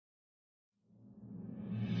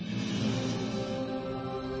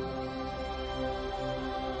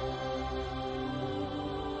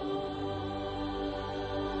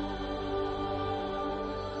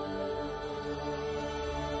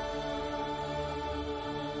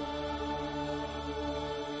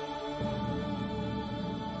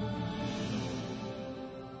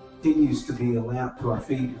continues to be a lamp to our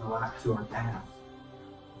feet and a light to our path.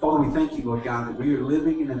 Father, we thank you, Lord God, that we are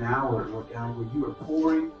living in an hour, Lord God, where you are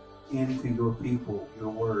pouring into your people your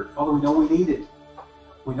word. Father, we know we need it.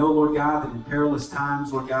 We know, Lord God, that in perilous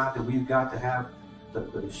times, Lord God, that we've got to have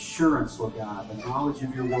the assurance, Lord God, the knowledge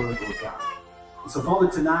of your word, Lord God. And so, Father,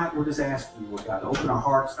 tonight we're just asking you, Lord God, to open our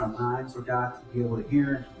hearts and our minds, Lord God, to be able to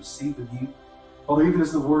hear and to receive of you. Father, even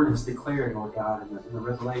as the word is declared, Lord God, in the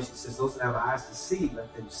Revelation, it says, those that have eyes to see,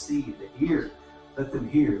 let them see, that hear, let them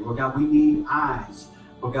hear. Lord God, we need eyes,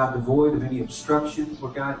 Lord God, devoid of any obstruction.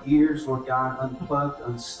 Lord God, ears, Lord God, unplugged,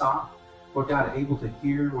 unstopped. Lord God, able to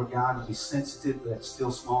hear, Lord God, and be sensitive to that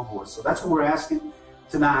still small voice. So that's what we're asking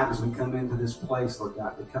tonight as we come into this place, Lord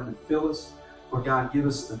God, to come and fill us. Lord God, give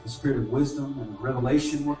us the spirit of wisdom and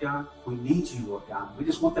revelation, Lord God. We need you, Lord God. We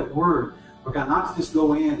just want that word, Lord God, not to just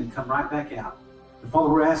go in and come right back out. And Father,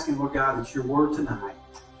 we're asking, Lord God, that your word tonight,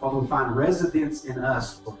 Father, we find residence in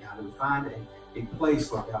us, Lord God, and we find a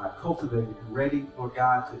place, Lord God, cultivated and ready, Lord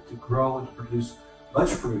God, to grow and to produce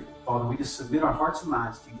much fruit. Father, we just submit our hearts and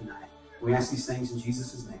minds to you tonight. We ask these things in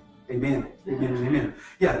Jesus' name. Amen. Amen and amen.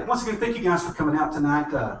 Yeah, once again, thank you guys for coming out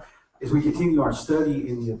tonight as we continue our study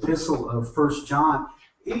in the epistle of 1 John.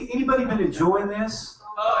 Anybody been enjoying this?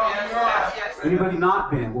 Oh, yes. Anybody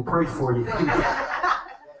not been? We'll pray for you.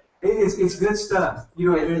 It's good stuff.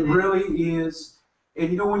 You know, it really is.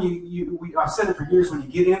 And you know, when I've said it for years, when you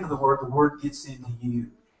get into the word gets into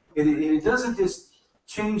you. And it doesn't just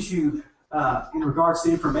change you in regards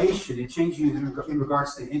to information. It changes you in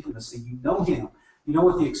regards to intimacy. You know him. You know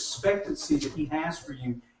what the expectancy that he has for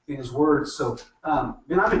you in his word. So,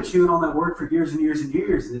 man, I've been chewing on that word for years and years and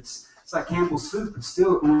years. And it's like Campbell's soup. It's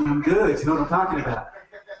still good. You know what I'm talking about.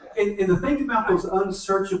 And the thing about those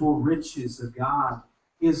unsearchable riches of God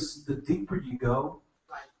is the deeper you go,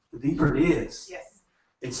 the deeper it is. Yes.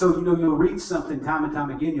 And so, you know, you'll read something time and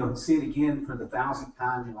time again. You'll see it again for the 1,000th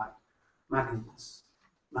time. You're like, my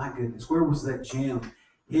goodness, where was that gem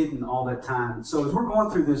hidden all that time? And so as we're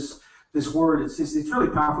going through this word, it's really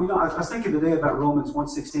powerful. You know, I was thinking today about Romans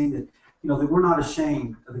 1:16 that, you know, that we're not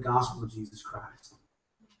ashamed of the gospel of Jesus Christ.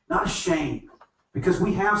 Not ashamed. Because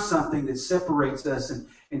we have something that separates us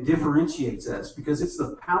and differentiates us. Because it's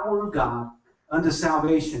the power of God unto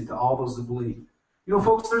salvation to all those that believe. You know,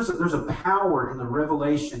 folks, there's a power in the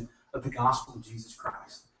revelation of the gospel of Jesus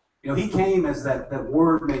Christ. You know, he came as that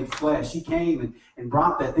word made flesh. He came and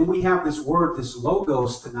brought that. Then we have this word, this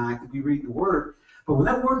logos tonight that we read the word. But when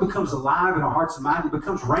that word becomes alive in our hearts and minds, it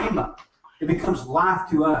becomes rhema. It becomes life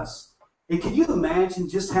to us. And can you imagine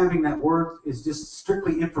just having that word is just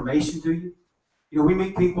strictly information to you? You know, we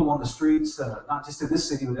meet people on the streets, not just in this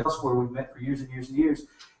city, but elsewhere we've met for years and years and years.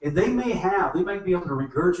 And they may be able to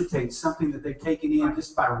regurgitate something that they've taken in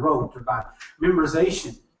just by rote or by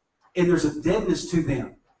memorization. And there's a deadness to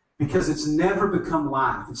them because it's never become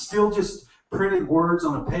life. It's still just printed words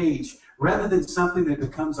on a page rather than something that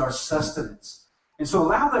becomes our sustenance. And so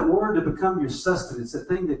allow that word to become your sustenance, that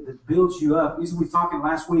thing that builds you up. We were talking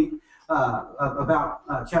last week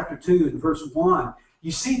about chapter 2 and verse 1.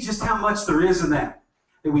 You see just how much there is in that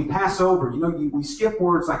we pass over. You know, we skip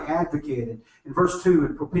words like advocate and verse 2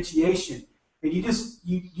 and propitiation, and you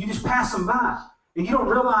just pass them by. And you don't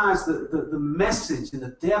realize the message and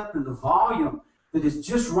the depth and the volume that is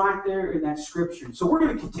just right there in that scripture. So we're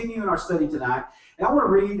going to continue in our study tonight. And I want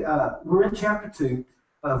to read, we're in chapter 2,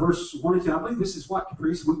 verse 1 and 2. I believe this is what,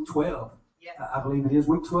 Caprice, week 12. Yes. I believe it is.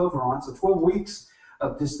 Week 12 we're on. So 12 weeks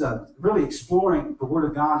of just really exploring the Word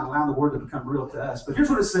of God and allowing the Word to become real to us. But here's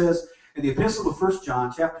what it says in the Epistle of 1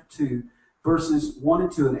 John, chapter 2, verses 1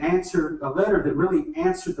 and 2, a letter that really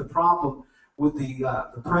answered the problem with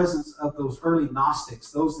the presence of those early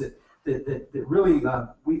Gnostics, those that really,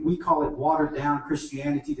 we call it watered down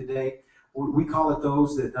Christianity today. We call it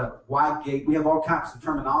those that wide gate. We have all kinds of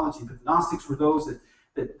terminology, but the Gnostics were those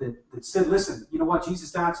that said, listen, you know what,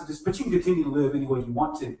 Jesus died, so but you can continue to live any way you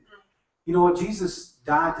want to. You know what, Jesus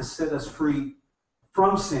died to set us free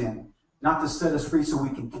from sin, not to set us free so we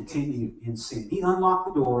can continue in sin. He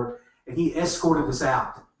unlocked the door, and he escorted us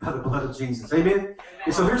out by the blood of Jesus. Amen?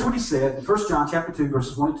 And so here's what he said in 1 John chapter 2,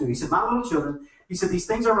 verses 1 and 2. He said, my little children, he said, these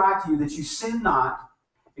things I write to you that you sin not.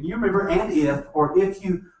 And you remember, if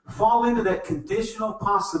you fall into that conditional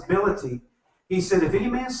possibility, he said, if any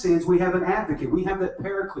man sins, we have an advocate. We have that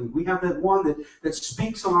paraclete. We have that one that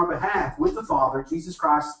speaks on our behalf with the Father, Jesus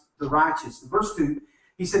Christ, the righteous. In verse 2,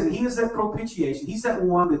 he said, and he is that propitiation. He's that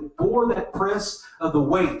one that bore that press of the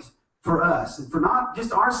weight for us. And for not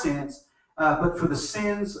just our sins, but for the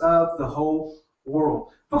sins of the whole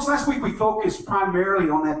world. Folks, last week we focused primarily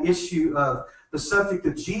on that issue of the subject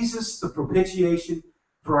of Jesus, the propitiation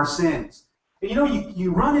for our sins. And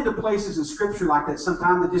you run into places in Scripture like that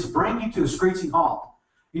sometimes that just bring you to a screeching halt.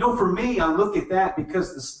 For me, I look at that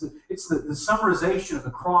because it's the summarization of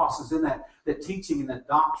the cross is in that teaching and that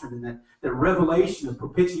doctrine and that revelation of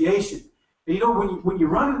propitiation. And when you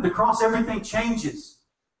run into the cross, everything changes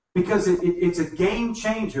because it's a game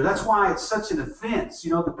changer. That's why it's such an offense.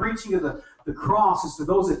 The preaching of the cross is to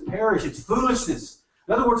those that perish. It's foolishness.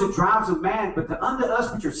 In other words, it drives a man. But unto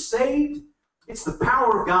us which are saved, it's the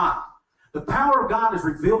power of God. The power of God is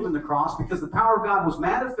revealed in the cross because the power of God was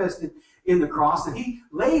manifested in the cross, that he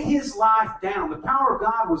laid his life down. The power of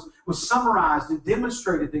God was summarized and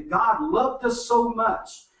demonstrated that God loved us so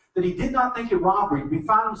much that he did not think it robbery. He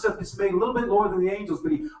found himself just made a little bit lower than the angels,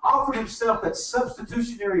 but he offered himself that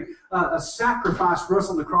substitutionary sacrifice for us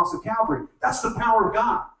on the cross of Calvary. That's the power of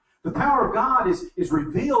God. The power of God is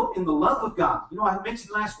revealed in the love of God. I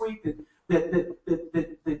mentioned last week that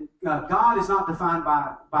God is not defined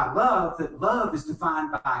by love, that love is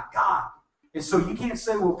defined by God. And so you can't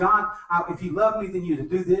say, well, God, if you love me, then you to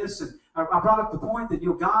do this. And I brought up the point that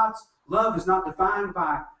God's love is not defined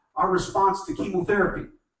by our response to chemotherapy.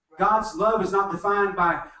 God's love is not defined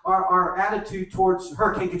by our attitude towards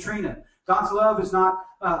Hurricane Katrina. God's love is not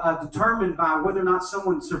determined by whether or not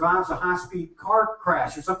someone survives a high-speed car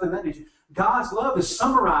crash or something of that nature. God's love is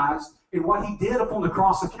summarized in what he did upon the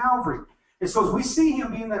cross of Calvary. And so as we see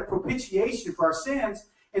him being that propitiation for our sins,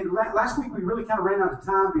 and last week we really kind of ran out of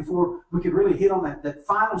time before we could really hit on that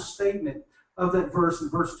final statement of that verse in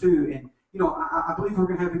verse 2. And, I believe we're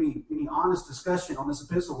going to have any honest discussion on this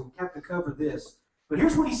epistle. We have to cover this. But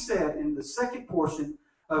here's what he said in the second portion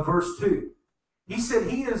of verse 2. He said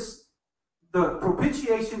he is the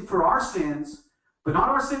propitiation for our sins, but not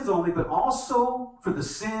our sins only, but also for the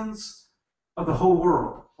sins of the whole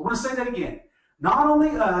world. I want to say that again. Not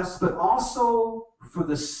only us, but also for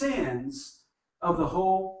the sins of the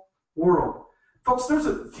whole world. Folks, there's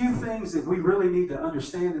a few things that we really need to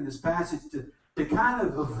understand in this passage to kind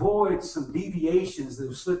of avoid some deviations that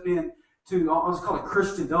have slipped in to, I'll just call it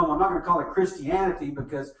Christendom. I'm not going to call it Christianity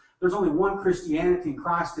because there's only one Christianity in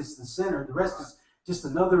Christ is the center. The rest is just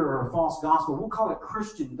another or a false gospel. We'll call it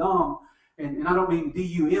Christendom. And I don't mean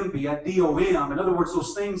D-U-M-B, D-O-M. In other words,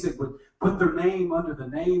 those things that would put their name under the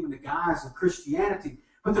name and the guise of Christianity.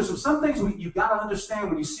 But there's some things you've got to understand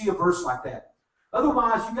when you see a verse like that.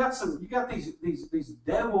 Otherwise, you got these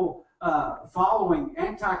devil following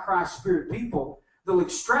antichrist spirit people that'll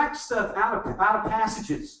extract stuff out of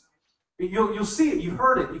passages. You'll see it. You've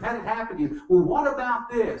heard it. You've had it happen to you. Well, what about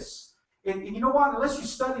this? And you know what? Unless you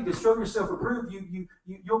study to show yourself approved,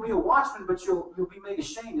 you'll be a watchman, but you'll be made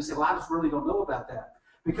ashamed and say, well, I just really don't know about that.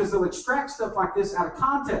 Because they'll extract stuff like this out of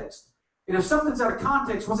context. And if something's out of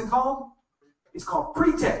context, what's it called? It's called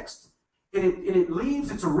pretext. And it leaves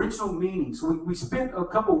its original meaning. So we spent a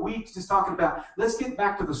couple weeks just talking about, let's get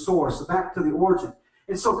back to the source, back to the origin.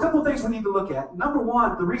 And so a couple of things we need to look at. Number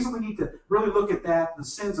one, the reason we need to really look at that, the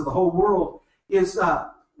sins of the whole world, is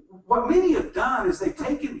what many have done is they've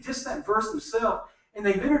taken just that verse themselves and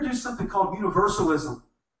they've introduced something called universalism.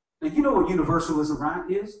 Now, you know what universalism, right,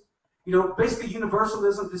 is? Basically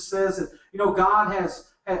universalism just says that, God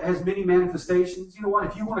has many manifestations. You know what?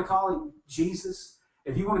 If you want to call him Jesus,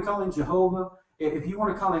 if you want to call him Jehovah, if you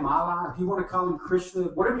want to call him Allah, if you want to call him Krishna,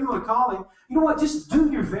 whatever you want to call him, you know what? Just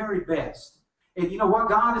do your very best. And you know what?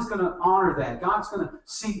 God is going to honor that. God's going to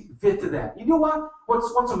see fit to that. You know what?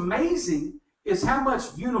 What's amazing is how much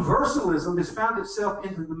universalism has found itself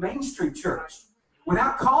into the mainstream church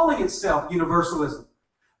without calling itself universalism.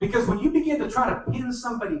 Because when you begin to try to pin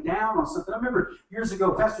somebody down on something, I remember years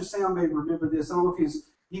ago, Pastor Sam may remember this. I don't know if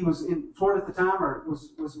he was in Florida at the time or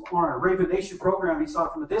was on a Raven Nation program. He saw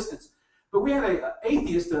it from a distance. But we had an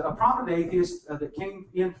atheist, a prominent atheist that came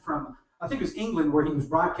in from, I think it was England, where he was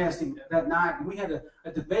broadcasting that night, and we had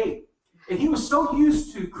a debate. And he was so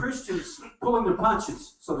used to Christians pulling their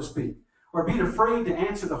punches, so to speak, or being afraid to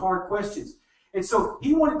answer the hard questions. And so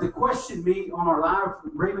he wanted to question me on our live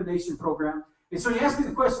Raven Nation program. And so he asked me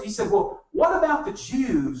the question. He said, well, what about the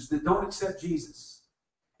Jews that don't accept Jesus?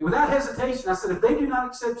 And without hesitation, I said, if they do not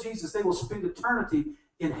accept Jesus, they will spend eternity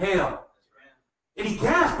in hell. And he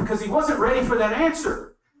gasped because he wasn't ready for that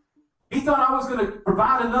answer. He thought I was going to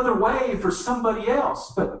provide another way for somebody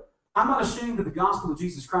else. But I'm not ashamed of the gospel of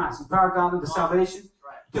Jesus Christ, the power of God unto salvation,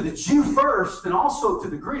 to the Jew first and also to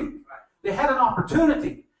the Greek. They had an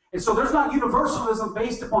opportunity. And so there's not universalism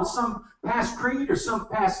based upon some past creed or some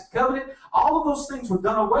past covenant. All of those things were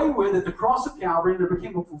done away with at the cross of Calvary, and there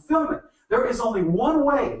became a fulfillment. There is only one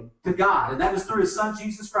way to God, and that is through his Son,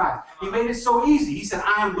 Jesus Christ. He made it so easy. He said,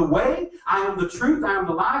 I am the way, I am the truth, I am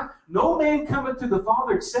the life. No man cometh to the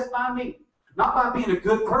Father except by me. Not by being a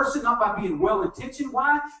good person, not by being well-intentioned.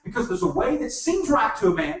 Why? Because there's a way that seems right to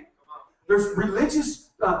a man. There's religious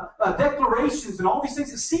declarations and all these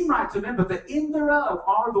things that seem right to men, but the end thereof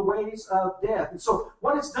are the ways of death. And so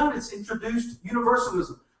what it's done, it's introduced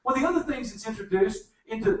universalism. One of the other things it's introduced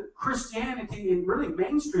into Christianity and really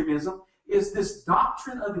mainstreamism is this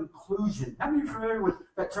doctrine of inclusion. How many of you are familiar with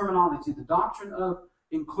that terminology, the doctrine of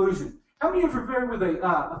inclusion? How many of you are familiar with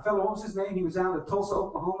a fellow, what was his name? He was out of Tulsa,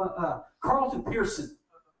 Oklahoma, Carlton Pearson.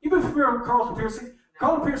 You've been familiar with Carlton Pearson?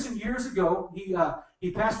 Carlton Pearson, years ago,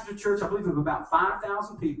 he pastored a church, I believe, of about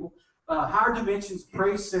 5,000 people, Higher Dimensions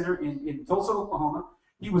Praise Center in Tulsa, Oklahoma.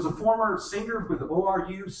 He was a former singer with the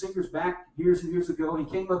ORU Singers back years and years ago. He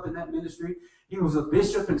came up in that ministry. He was a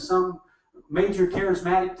bishop in some major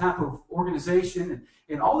charismatic type of organization,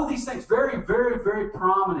 and all of these things. Very, very, very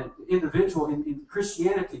prominent individual in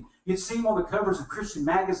Christianity. You'd see him on the covers of Christian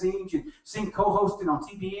magazines. You'd see him co-hosting on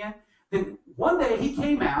TBN. Then one day he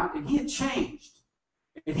came out and he had changed.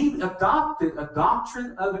 And he adopted a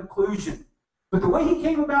doctrine of inclusion. But the way he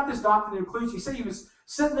came about this doctrine of inclusion, he said he was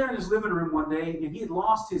sitting there in his living room one day and he had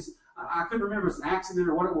lost his, I couldn't remember if it was an accident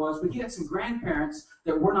or what it was, but he had some grandparents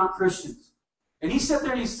that were not Christians. And he sat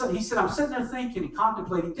there and he said, I'm sitting there thinking and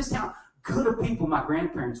contemplating just how good of people my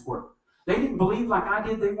grandparents were. They didn't believe like I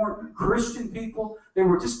did. They weren't Christian people. They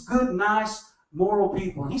were just good, nice, moral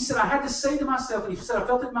people. And he said, I had to say to myself, and he said, I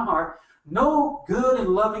felt it in my heart, no good and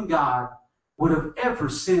loving God would have ever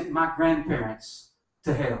sent my grandparents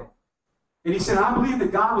to hell. And he said, I believe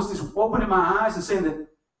that God was just opening my eyes and saying that,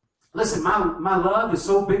 listen, my love is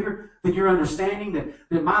so bigger than your understanding,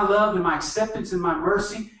 that my love and my acceptance and my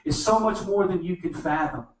mercy is so much more than you can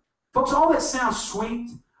fathom. Folks, all that sounds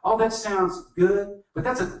sweet, all that sounds good, but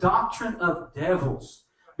that's a doctrine of devils.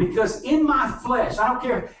 Because in my flesh, I don't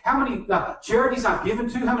care how many charities I've given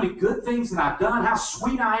to, how many good things that I've done, how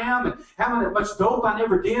sweet I am, and how much dope I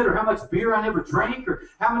never did, or how much beer I never drank, or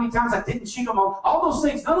how many times I didn't cheat on all those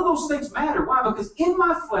things. None of those things matter. Why? Because in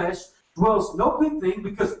my flesh dwells no good thing,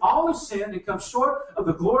 because all have sinned and come short of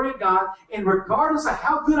the glory of God, and regardless of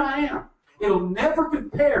how good I am, it'll never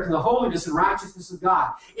compare to the holiness and righteousness of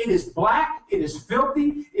God. It is black, it is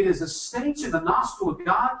filthy, it is a stench in the nostril of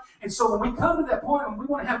God. And so when we come to that point, when we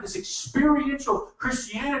want to have this experiential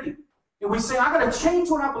Christianity, and we say, I got to change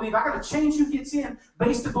what I believe, I got to change who gets in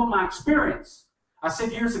based upon my experience. I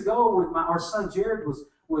said years ago when our son Jared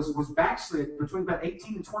was backslid between about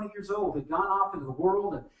 18 and 20 years old, had gone off into the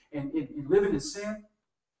world and living in sin.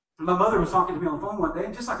 My mother was talking to me on the phone one day,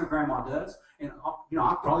 and just like her grandma does, and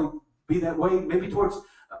I'll probably be that way maybe towards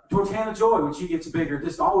Hannah Joy when she gets bigger,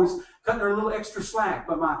 just always cutting her a little extra slack.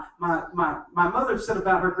 But my mother said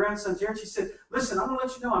about her grandson Jared, she said, listen, I want to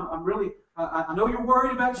let you know I'm really, I know you're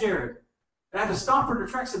worried about Jared. And I had to stop her in her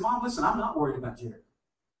tracks and said, Mom, listen, I'm not worried about Jared.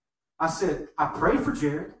 I said, I pray for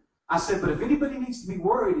Jared. I said, but if anybody needs to be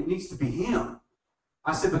worried, it needs to be him.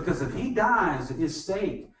 I said, because if he dies in his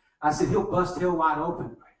state, I said, he'll bust hell wide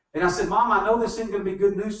open. And I said, Mom, I know this isn't going to be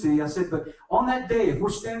good news to you. I said, but on that day, if we're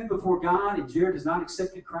standing before God and Jared has not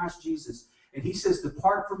accepted Christ Jesus, and he says,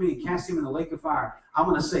 depart from me and cast him in the lake of fire, I'm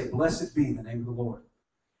going to say, blessed be the name of the Lord.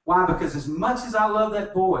 Why? Because as much as I love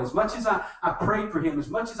that boy, as much as I prayed for him, as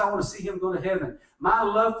much as I want to see him go to heaven, my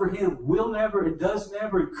love for him will never and does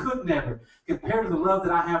never and could never compare to the love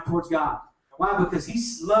that I have towards God. Why? Because he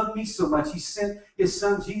loved me so much. He sent his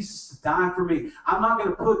son Jesus to die for me. I'm not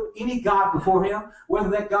going to put any God before him, whether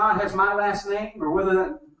that God has my last name or whether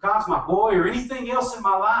that God's my boy or anything else in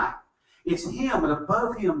my life. It's him, and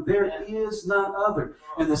above him there is none other.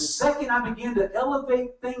 And the second I begin to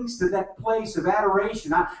elevate things to that place of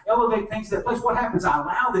adoration, I elevate things to that place, what happens? I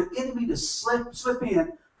allow the enemy to slip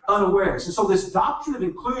in unawares. And so this doctrine of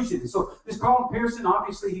inclusion, and so this Carlton Pearson,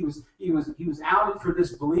 obviously he was outed for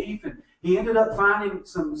this belief, and he ended up finding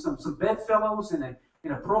some bedfellows in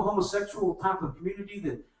a pro-homosexual type of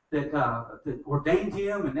community that ordained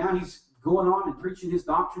him, and now he's going on and preaching his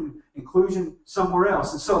doctrine of inclusion somewhere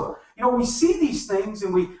else. And so, we see these things,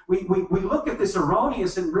 and we look at this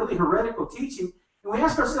erroneous and really heretical teaching, and we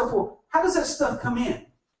ask ourselves, well, how does that stuff come in?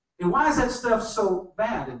 And why is that stuff so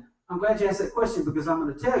bad? And I'm glad you asked that question, because I'm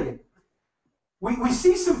going to tell you. We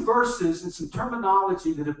see some verses and some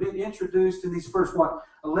terminology that have been introduced in these first,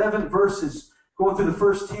 11 verses, going through the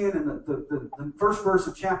first 10 and the first verse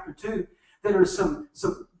of chapter 2, that are some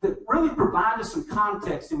that really provide us some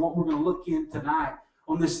context in what we're going to look in tonight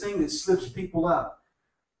on this thing that slips people up.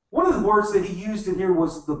 One of the words that he used in here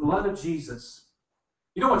was the blood of Jesus.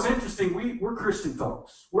 You know what's interesting? We're Christian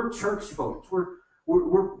folks. We're church folks.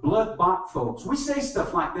 We're blood-bought folks. We say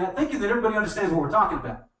stuff like that thinking that everybody understands what we're talking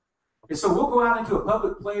about. And so we'll go out into a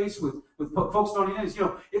public place with folks don't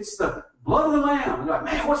know, it's the blood of the Lamb. And they're like,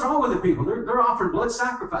 man, what's wrong with the people? They're offering blood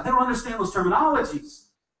sacrifice. They don't understand those terminologies.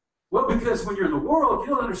 Well, because when you're in the world,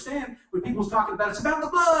 you don't understand when people's talking about, it's about the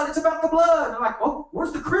blood, it's about the blood. And they're like, oh,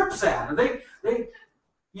 where's the Crips at?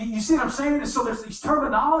 You see what I'm saying? And so there's these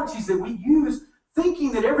terminologies that we use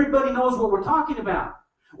thinking that everybody knows what we're talking about.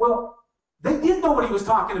 Well, they did know what he was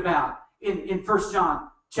talking about in 1 John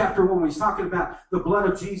chapter 1 when he's talking about the blood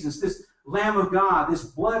of Jesus, this Lamb of God, this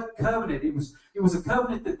blood covenant. It was a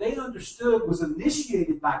covenant that they understood was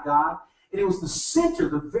initiated by God, and it was the center,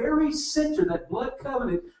 the very center, that blood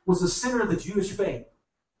covenant was the center of the Jewish faith.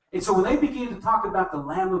 And so when they began to talk about the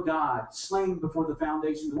Lamb of God slain before the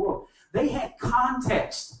foundation of the world, they had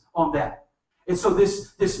context on that. And so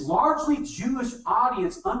this largely Jewish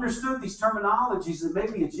audience understood these terminologies that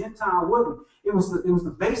maybe a Gentile wouldn't. It was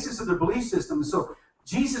the basis of their belief system. And so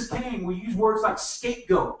Jesus came, we use words like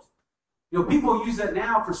scapegoat. People use that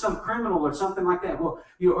now for some criminal or something like that. Well,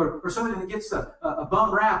 or somebody that gets a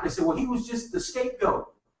bum rap, they say, well, he was just the scapegoat.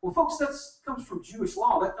 Well, folks, that comes from Jewish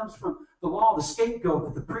law. That comes from the law of the scapegoat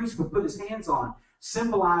that the priest would put his hands on,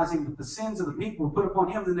 symbolizing that the sins of the people were put upon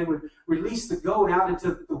him. Then they would release the goat out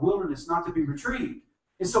into the wilderness not to be retrieved.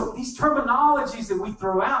 And so these terminologies that we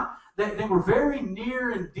throw out, they were very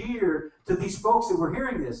near and dear to these folks that were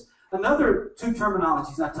hearing this. Another two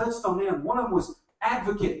terminologies, I touched on them. One of them was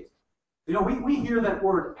advocate. We hear that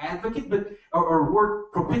word advocate, or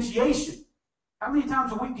word propitiation. How many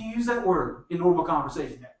times a week do you use that word in normal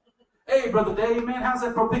conversation? Hey, Brother Dave, man, how's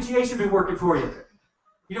that propitiation been working for you?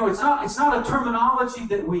 It's not a terminology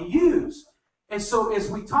that we use. And so as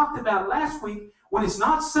we talked about last week, when it's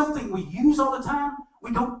not something we use all the time,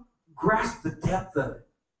 we don't grasp the depth of it.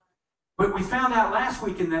 But we found out last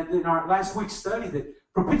week in our last week's study that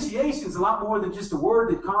propitiation is a lot more than just a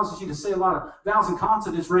word that causes you to say a lot of vowels and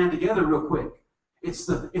consonants ran together real quick. It's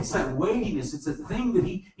that weightiness. It's a thing that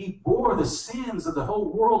he bore the sins of the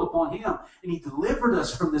whole world upon him, and he delivered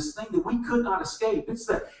us from this thing that we could not escape. It's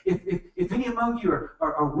that if any among you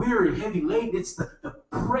are weary, heavy laden, it's the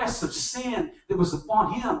press of sin that was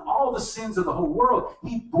upon him. All the sins of the whole world,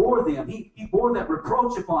 he bore them. He bore that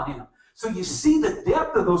reproach upon him. So you see the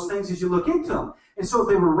depth of those things as you look into them. And so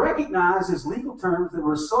they were recognized as legal terms that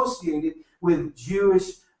were associated with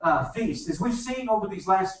Jewish feasts. As we've seen over these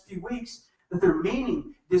last few weeks, that their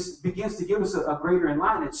meaning this begins to give us a greater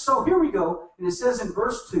enlightenment. So here we go, and it says in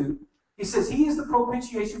verse 2, he says, he is the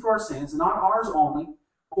propitiation for our sins, not ours only,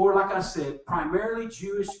 or like I said, primarily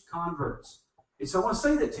Jewish converts. And so I want to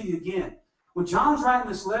say that to you again. When John's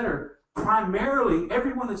writing this letter, primarily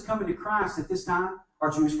everyone that's coming to Christ at this time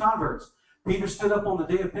are Jewish converts. Peter stood up on the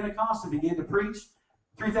day of Pentecost and began to preach.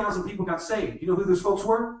 3,000 people got saved. You know who those folks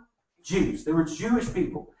were? Jews. They were Jewish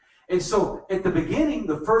people. And so at the beginning,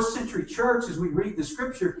 the first century church, as we read the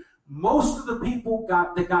scripture, most of the people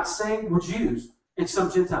that got saved were Jews and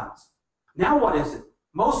some Gentiles. Now what is it?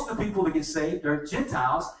 Most of the people that get saved are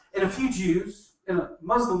Gentiles and a few Jews and a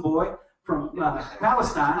Muslim boy from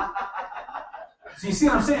Palestine. So you see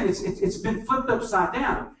what I'm saying? It's been flipped upside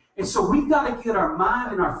down. And so we've got to get our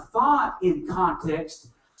mind and our thought in context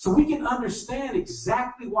so we can understand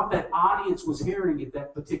exactly what that audience was hearing at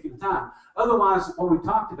that particular time. Otherwise, what we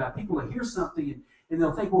talked about, people will hear something and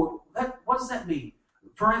they'll think, well, what does that mean?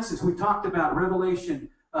 For instance, we talked about Revelation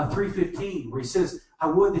 3:15, where he says, I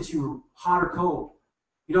would that you were hot or cold.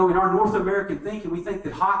 In our North American thinking, we think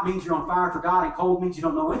that hot means you're on fire for God and cold means you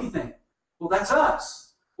don't know anything. Well, that's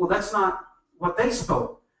us. Well, that's not what they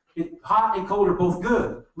spoke. Hot and cold are both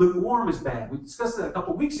good. Lukewarm is bad. We discussed that a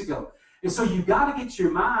couple weeks ago. And so you've got to get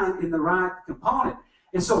your mind in the right component.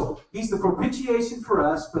 And so he's the propitiation for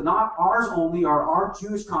us, but not ours only, or our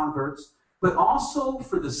Jewish converts, but also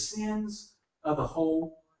for the sins of the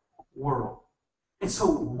whole world. And so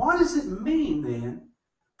what does it mean then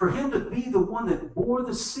for him to be the one that bore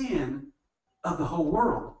the sin of the whole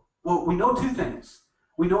world? Well, we know two things.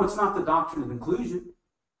 We know it's not the doctrine of inclusion,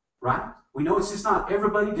 right? We know it's just not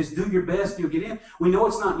everybody, just do your best and you'll get in. We know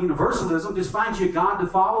it's not universalism, just find you a God to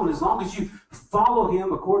follow, and as long as you follow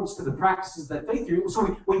him according to the practices that faith you're in.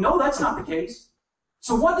 So we know that's not the case.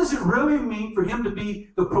 So what does it really mean for him to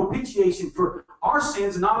be the propitiation for our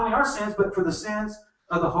sins, and not only our sins, but for the sins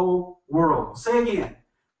of the whole world? Say again,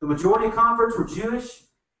 the majority of converts were Jewish,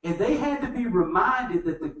 and they had to be reminded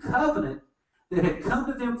that the covenant that had come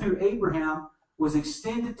to them through Abraham was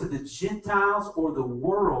extended to the Gentiles or the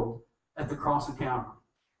world at the cross of Calvary.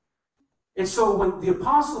 And so when the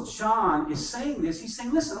Apostle John is saying this, he's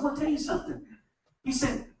saying, listen, I want to tell you something. He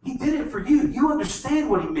said, he did it for you. You understand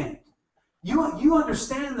what he meant. You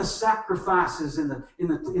understand the sacrifices in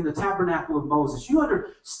the tabernacle of Moses. You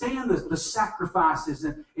understand the sacrifices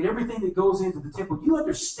and everything that goes into the temple. You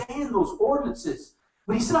understand those ordinances.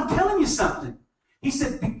 But he said, I'm telling you something. He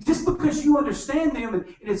said, just because you understand them and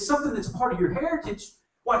it's something that's part of your heritage,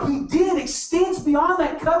 what he did extends beyond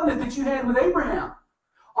that covenant that you had with Abraham.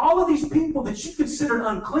 All of these people that you considered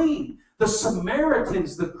unclean, the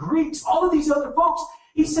Samaritans, the Greeks, all of these other folks,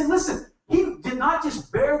 he said, listen, he did not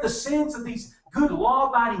just bear the sins of these good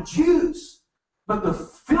law-abiding Jews, but the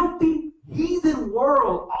filthy, heathen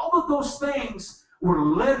world, all of those things were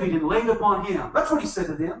levied and laid upon him. That's what he said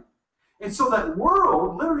to them. And so that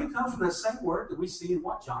world literally comes from that same word that we see in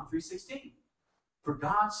what? John 3:16. For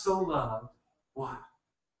God so loved, what?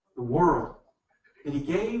 The world, that he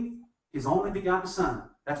gave his only begotten Son.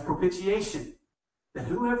 That's propitiation. That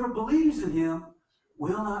whoever believes in him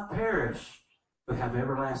will not perish, but have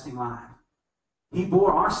everlasting life. He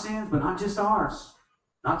bore our sins, but not just ours.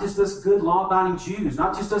 Not just us good law-abiding Jews.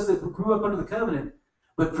 Not just us that grew up under the covenant,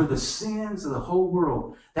 but for the sins of the whole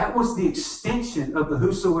world. That was the extension of the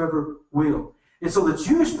whosoever will. And so the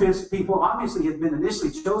Jewish people obviously had been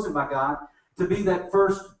initially chosen by God to be that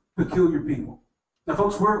first peculiar people. Now,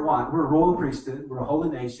 folks, we're what? We're a royal priesthood. We're a holy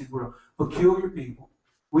nation. We're a peculiar people.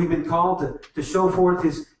 We've been called to show forth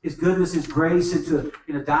his goodness, his grace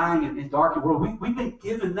in a dying and darkened world. We've been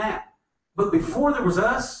given that. But before there was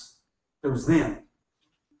us, there was them.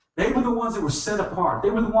 They were the ones that were set apart. They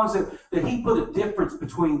were the ones that he put a difference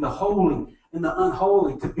between the holy and the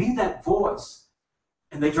unholy to be that voice.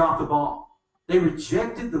 And they dropped the ball. They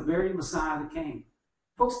rejected the very Messiah that came.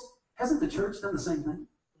 Folks, hasn't the church done the same thing?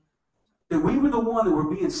 That we were the one that were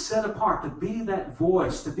being set apart to be that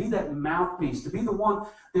voice, to be that mouthpiece, to be the one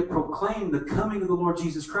that proclaimed the coming of the Lord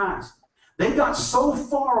Jesus Christ. They got so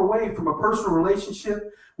far away from a personal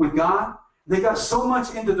relationship with God. They got so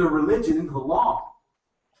much into their religion, into the law,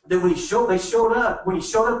 that when they showed up,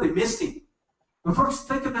 they missed him. But folks,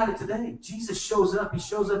 think about it today. Jesus shows up. He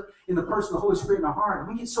shows up in the person of the Holy Spirit in our heart. And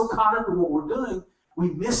we get so caught up in what we're doing, we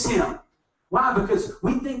miss him. Why? Because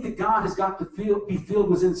we think that God has got to be filled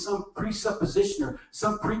within some presupposition or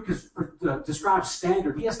some prescribed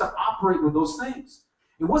standard. He has to operate with those things.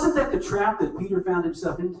 And wasn't that the trap that Peter found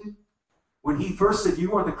himself into? When he first said,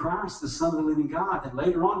 you are the Christ, the Son of the living God. And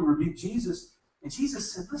later on, he rebuked Jesus. And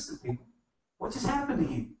Jesus said, listen, people, what just happened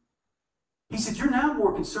to you? He said, you're now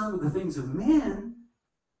more concerned with the things of men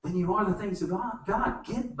than you are the things of God.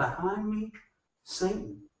 Get behind me,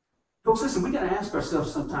 Satan. Folks, listen, we got to ask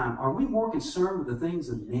ourselves sometime, are we more concerned with the things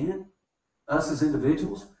of men, us as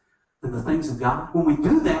individuals, than the things of God? When we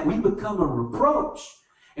do that, we become a reproach.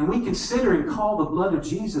 And we consider and call the blood of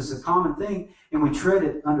Jesus a common thing, and we tread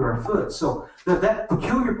it under our foot. So that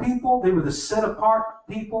peculiar people, they were the set-apart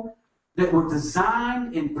people that were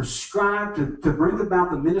designed and prescribed to bring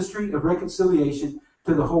about the ministry of reconciliation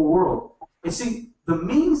to the whole world. And see, the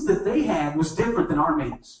means that they had was different than our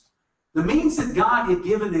means. The means that God had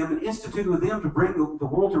given them and instituted with them to bring the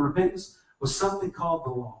world to repentance was something called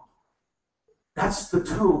the law. That's the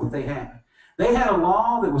tool that they had. They had a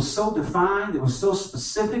law that was so defined, that was so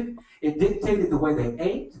specific. It dictated the way they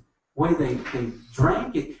ate, the way they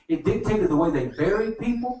drank. It dictated the way they buried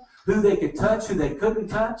people, who they could touch, who they couldn't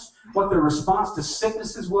touch, what their response to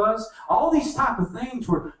sicknesses was. All these type of things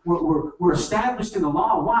were established in the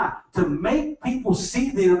law. Why? To make people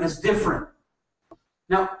see them as different.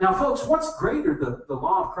 Now, folks, what's greater, the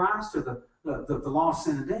law of Christ or the law of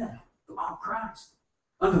sin and death? The law of Christ.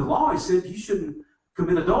 Under the law, he said you shouldn't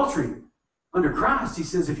commit adultery. Under Christ, he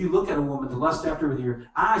says if you look at a woman to lust after with your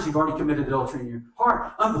eyes, you've already committed adultery in your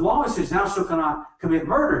heart. Under the law, he says thou shalt not commit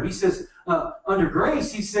murder. He says under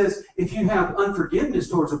grace, he says if you have unforgiveness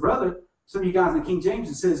towards a brother, some of you guys in the King James,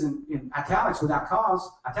 it says in italics without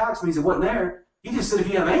cause. Italics means it wasn't there. He just said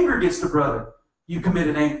if you have anger against a brother, you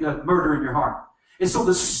committed murder in your heart. And so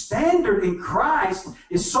the standard in Christ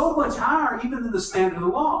is so much higher even than the standard of the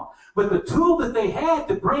law. But the tool that they had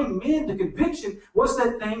to bring men to conviction was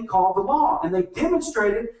that thing called the law. And they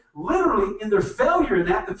demonstrated literally in their failure in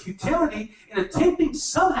that, the futility in attempting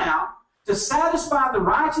somehow to satisfy the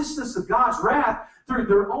righteousness of God's wrath through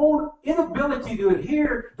their own inability to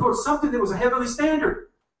adhere towards something that was a heavenly standard.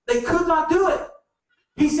 They could not do it.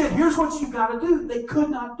 He said, here's what you've got to do. They could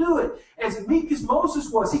not do it. As meek as Moses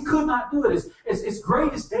was, he could not do it. As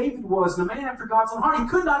great as David was, and a man after God's own heart, he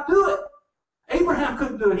could not do it. Abraham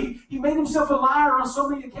couldn't do it. He made himself a liar on so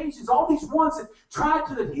many occasions. All these ones that tried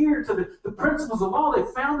to adhere to the principles of law, they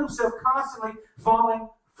found themselves constantly falling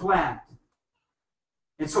flat.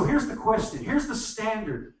 And so here's the question. Here's the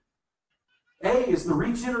standard. A is the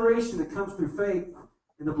regeneration that comes through faith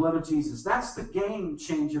in the blood of Jesus. That's the game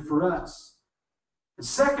changer for us. And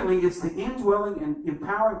secondly, it's the indwelling and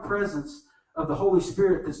empowering presence of the Holy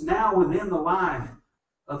Spirit that's now within the life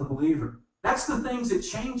of the believer. That's the things that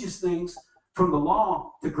changes things from the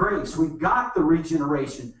law to grace. We've got the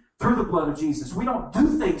regeneration through the blood of Jesus. We don't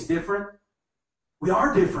do things different. We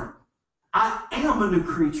are different. I am a new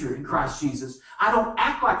creature in Christ Jesus. I don't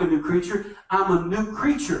act like a new creature. I'm a new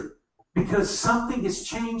creature because something has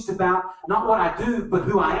changed about not what I do, but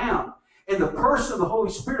who I am. And the person of the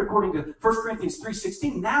Holy Spirit, according to 1 Corinthians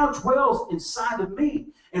 3:16, now dwells inside of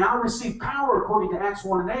me. And I'll receive power, according to Acts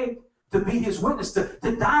 1:8, to be his witness, to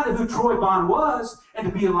die to who Troy Bond was, and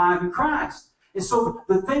to be alive in Christ. And so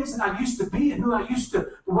the things that I used to be and what I used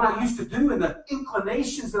to do and the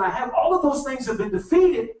inclinations that I have, all of those things have been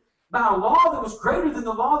defeated by a law that was greater than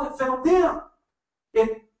the law that failed them. And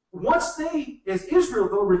once they, as Israel,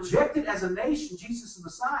 though, rejected as a nation Jesus the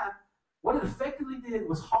Messiah, what it effectively did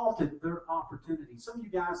was halted their opportunity. Some of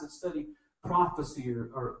you guys that study prophecy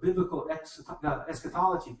or biblical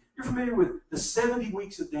eschatology, you're familiar with the 70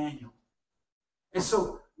 weeks of Daniel. And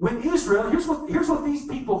so when Israel, here's what these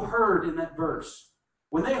people heard in that verse.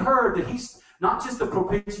 When they heard that he's not just the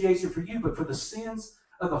propitiation for you, but for the sins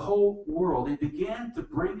of the whole world, it began to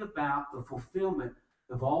bring about the fulfillment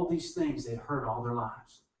of all these things they'd heard all their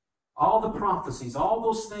lives. All the prophecies, all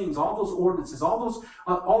those things, all those ordinances, all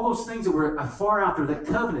those things that were far out there, that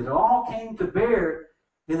covenant, it all came to bear.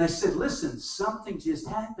 And they said, listen, something just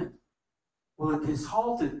happened. Well, it has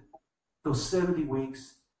halted those 70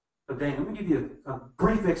 weeks of Daniel. Let me give you a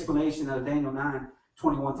brief explanation out of Daniel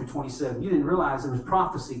 9:21 through 27. You didn't realize there was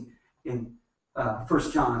prophecy in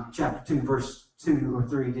 1 John chapter 2, verse 2 or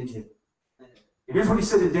 3, did you? And here's what he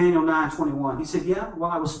said in Daniel 9:21. He said, yeah,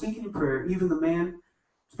 while I was speaking in prayer, even the man,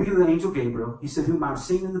 speaking of the angel Gabriel, he said, whom I've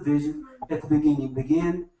seen in the vision at the beginning,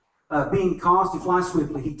 began being caused to fly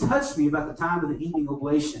swiftly. He touched me about the time of the evening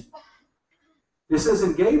oblation. It says,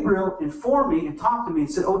 and Gabriel informed me and talked to me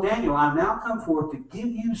and said, oh, Daniel, I have now come forth to give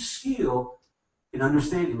you skill in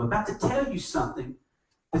understanding. I'm about to tell you something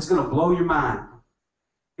that's going to blow your mind.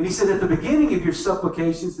 And he said, at the beginning of your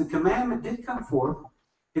supplications, the commandment did come forth.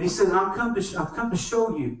 And he said, I've come to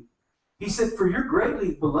show you. He said, for you're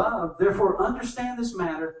greatly beloved, therefore understand this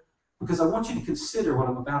matter, because I want you to consider what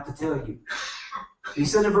I'm about to tell you. He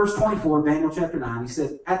said in verse 24 of Daniel chapter 9, he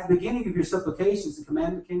said, at the beginning of your supplications, the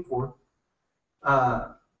commandment came forth.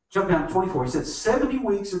 Jump down to 24. He said, 70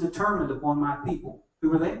 weeks are determined upon my people. Who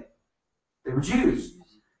were they? They were Jews.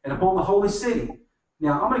 And upon the holy city.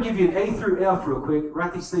 Now, I'm going to give you an A through F real quick.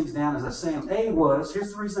 Write these things down as I say them. A was,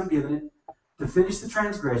 here's the reason I'm giving it, to finish the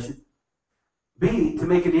transgression. B, to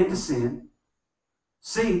make an end to sin.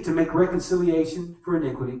 C, to make reconciliation for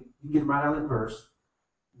iniquity. You can get them right out of that verse.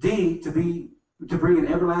 D, to bring an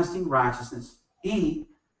everlasting righteousness. E,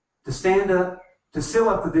 to stand up, to seal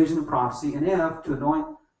up the vision of prophecy. And F, to anoint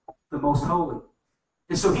the most holy.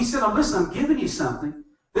 And so he said, oh, listen, I'm giving you something.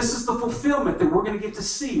 This is the fulfillment that we're going to get to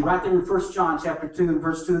see right there in 1 John chapter 2 and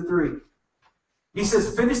verse 2 and 3. He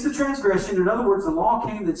says, finish the transgression. In other words, the law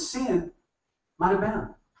came that sin might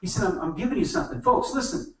abound. He said, I'm giving you something. Folks,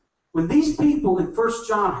 listen. When these people in 1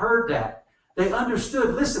 John heard that, they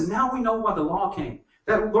understood, listen, now we know why the law came.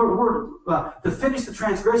 That word, to finish the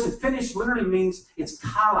transgression, finish literally means, it's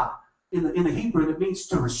kala in the Hebrew, and it means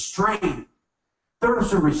to restrain. There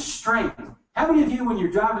was a restraint. How many of you, when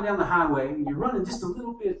you're driving down the highway and you're running just a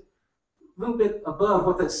little bit above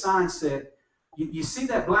what that sign said, you see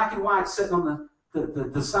that black and white sitting on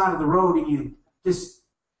the side of the road, and you just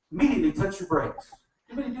immediately touch your brakes?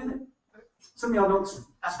 Anybody do that? Some of y'all don't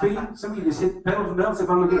speed. Some of you just hit pedals and bells if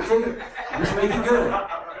I'm going to get a ticket. Just make it good.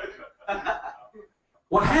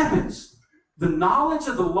 What happens? The knowledge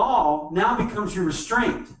of the law now becomes your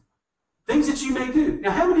restraint. Things that you may do.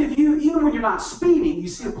 Now, how many of you, even when you're not speeding, you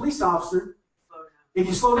see a police officer and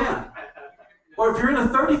you slow down? Or if you're in a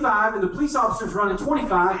 35 and the police officer's running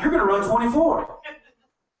 25, you're going to run 24.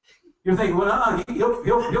 You're thinking, well,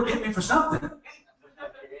 he'll get me for something.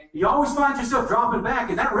 You always find yourself dropping back,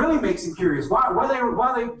 and that really makes him curious. Why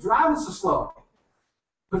are they driving so slow?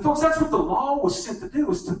 But folks, that's what the law was sent to do,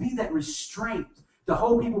 was to be that restraint, to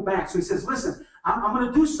hold people back. So he says, listen, I'm going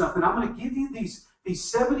to do something. I'm going to give you these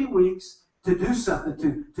 70 weeks to do something,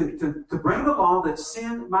 to bring the law that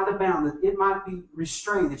sin might abound, that it might be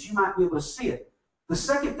restrained, that you might be able to see it. The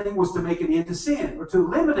second thing was to make an end to sin, or to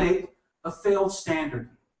eliminate a failed standard.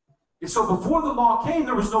 And so before the law came,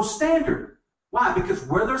 there was no standard. Why? Because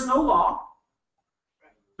where there's no law,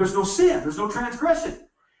 there's no sin, there's no transgression.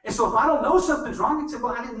 And so if I don't know something's wrong, I can say,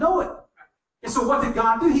 well, I didn't know it. And so what did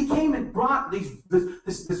God do? He came and brought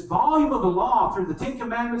this volume of the law through the Ten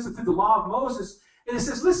Commandments and through the law of Moses. And it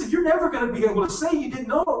says, listen, you're never going to be able to say you didn't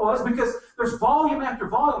know what it was because there's volume after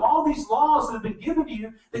volume, all these laws that have been given to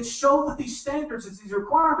you that show that these standards and these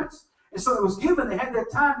requirements. And so it was given, they had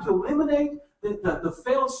that time to eliminate the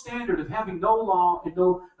failed standard of having no law and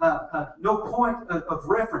no point of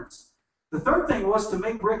reference. The third thing was to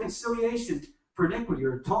make reconciliation for iniquity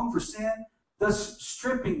or atone for sin, thus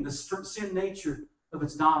stripping the sin nature of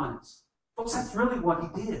its dominance. Folks, that's really what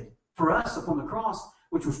he did for us upon the cross,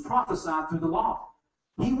 which was prophesied through the law.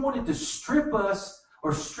 He wanted to strip us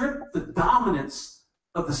or strip the dominance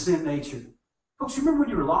of the sin nature. Folks, you remember when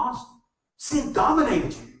you were lost? Sin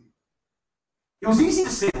dominated you. It was easy to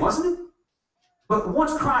sin, wasn't it? But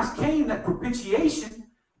once Christ came, that propitiation,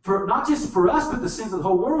 for not just for us, but the sins of the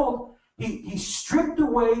whole world, he stripped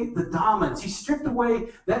away the dominance. He stripped away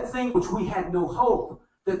that thing which we had no hope.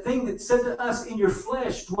 That thing that said to us, in your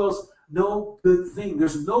flesh dwells no good thing.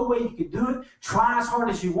 There's no way you can do it. Try as hard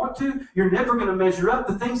as you want to. You're never going to measure up.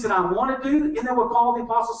 The things that I want to do, isn't that what Paul the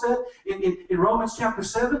Apostle said in Romans chapter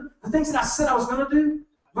 7? The things that I said I was going to do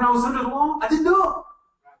when I was under the law, I didn't do them.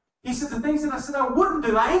 He said the things that I said I wouldn't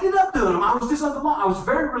do, I ended up doing them. I was just under the law. I was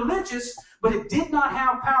very religious, but it did not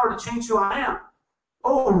have power to change who I am.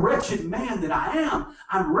 Oh, wretched man that I am.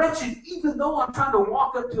 I'm wretched even though I'm trying to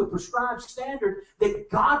walk up to a prescribed standard that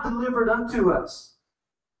God delivered unto us.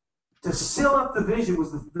 To seal up the vision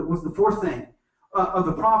was the fourth thing of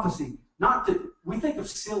the prophecy. We think of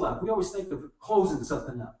seal up. We always think of closing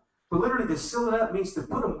something up. But literally to seal it up means to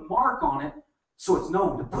put a mark on it so it's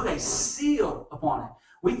known, to put a seal upon it.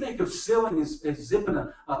 We think of sealing as zipping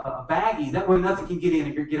a baggie. That way nothing can get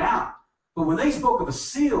in or get out. But when they spoke of a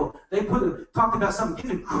seal, they talked about something,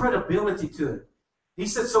 giving credibility to it. He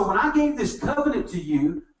said, so when I gave this covenant to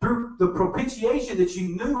you through the propitiation that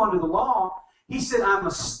you knew under the law, he said, I'm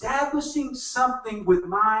establishing something with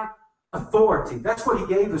my authority. That's what he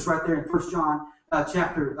gave us right there in 1 John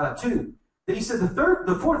chapter 2. Then he said fifth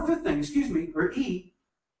thing, or E,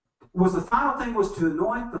 was the final thing was to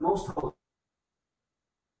anoint the most holy.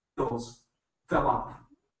 Fell off.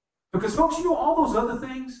 Because folks, you know, all those other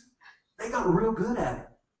things, they got real good at it.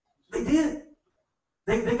 They did.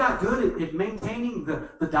 They got good at maintaining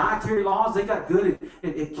the dietary laws. They got good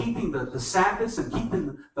at keeping the Sabbaths and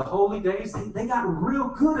keeping the holy days. They got real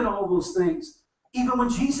good at all those things, even when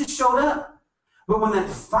Jesus showed up. But when that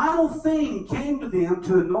final thing came to them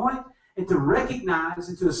to anoint and to recognize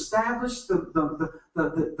and to establish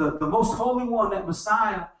the most holy one, that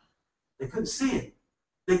Messiah, they couldn't see it.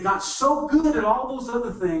 They got so good at all those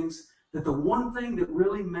other things that the one thing that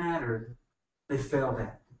really mattered, they failed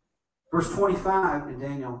at. Verse 25 in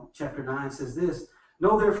Daniel chapter 9 says this,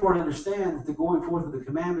 know therefore and understand that the going forth of the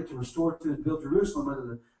commandment to restore to and build Jerusalem under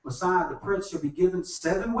the Messiah, the Prince, shall be given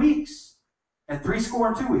 7 weeks and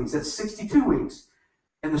 62 weeks. That's 62 weeks.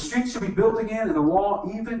 And the streets shall be built again and the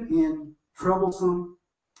wall even in troublesome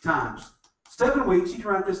times. 7 weeks, you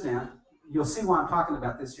can write this down. You'll see why I'm talking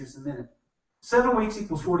about this here in a minute. 7 weeks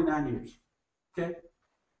equals 49 years. Okay?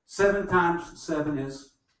 7 times 7 is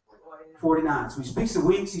 49. So he speaks of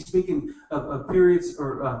weeks, he's speaking of periods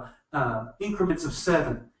or increments of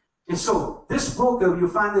 7. And so this book, you'll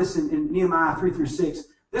find this in Nehemiah 3 through 6.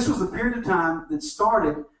 This was the period of time that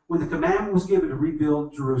started when the commandment was given to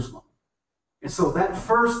rebuild Jerusalem. And so that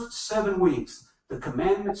first 7 weeks, the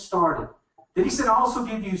commandment started. Then he said, I'll also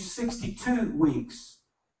give you 62 weeks.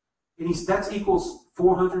 And that equals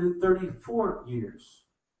 434 years.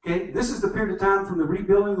 Okay? This is the period of time from the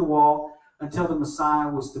rebuilding of the wall until the Messiah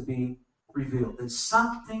was to be revealed. And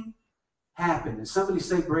something happened. And somebody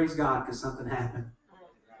say, praise God, because something happened.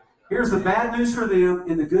 Here's the bad news for them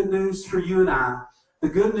and the good news for you and I. The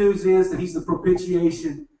good news is that he's the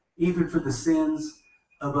propitiation even for the sins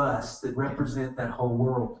of us that represent that whole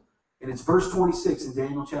world. And it's verse 26 in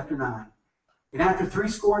Daniel chapter 9. And after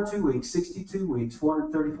 62 weeks, 62 weeks,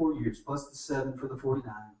 434 years, plus the 7 for the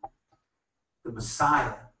 49, the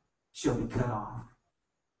Messiah shall be cut off.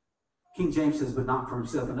 King James says, but not for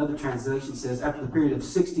himself. Another translation says, after the period of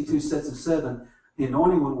 62 sets of 7, the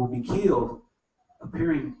anointing one will be killed,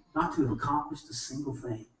 appearing not to have accomplished a single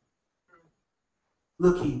thing.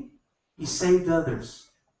 Look, he saved others.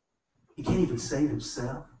 He can't even save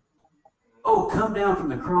himself. Oh, come down from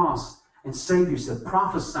the cross and save yourself.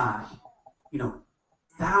 Prophesy,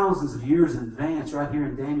 thousands of years in advance, right here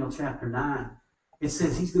in Daniel chapter 9. It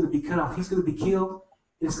says he's going to be cut off. He's going to be killed.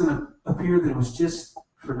 It's going to appear that it was just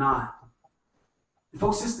for naught. And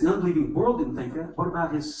folks, just the unbelieving world didn't think that. What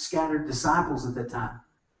about his scattered disciples at that time?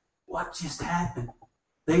 What just happened?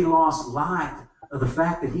 They lost light of the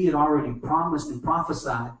fact that he had already promised and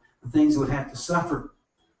prophesied the things that would have to suffer.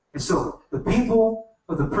 And so the people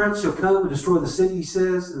of the prince shall come and destroy the city, he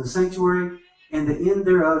says, and the sanctuary, and the end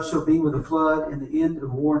thereof shall be with a flood, and the end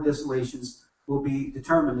of war and desolations will be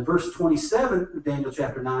determined. In verse 27 of Daniel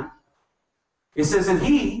chapter 9, it says, and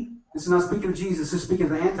he, this is not speaking of Jesus, this is speaking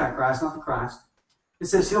of the Antichrist, not the Christ. It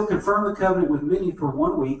says, he'll confirm the covenant with many for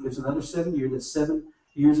 1 week. There's another 7 years. That's 7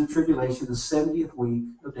 years of tribulation, the 70th week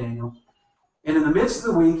of Daniel. And in the midst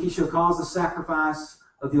of the week, he shall cause the sacrifice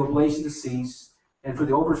of the oblation to cease, and for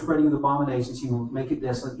the overspreading of the abominations, he will make it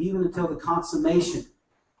desolate, even until the consummation,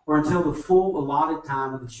 or until the full allotted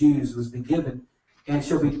time of the Jews was be given, and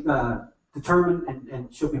shall be determined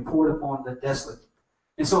and shall be poured upon the desolate.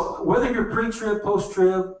 And so, whether you're pre-trib,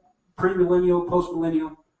 post-trib, pre-millennial,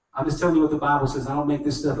 post-millennial, I'm just telling you what the Bible says. I don't make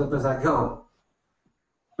this stuff up as I go.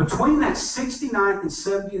 Between that 69th and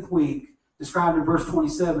 70th week, described in verse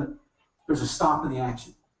 27, there's a stop in the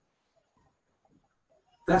action.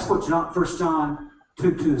 That's what 1 John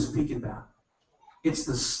 2:2 is speaking about. It's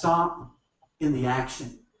the stop in the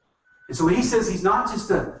action. And so when he says he's not just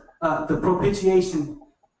the propitiation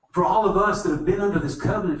for all of us that have been under this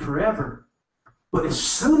covenant forever, but as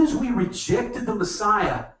soon as we rejected the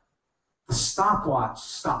Messiah, the stopwatch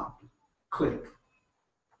stopped. Click.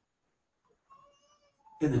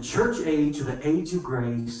 And the church age, or the age of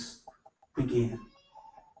grace, began.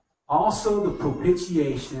 Also the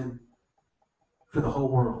propitiation for the whole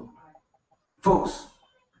world. Folks,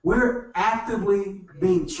 we're actively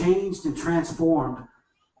being changed and transformed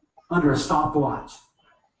under a stopwatch.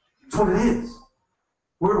 That's what it is.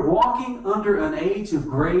 We're walking under an age of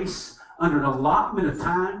grace, under an allotment of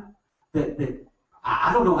time that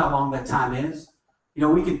I don't know how long that time is. You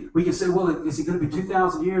know, we can say, well, is it going to be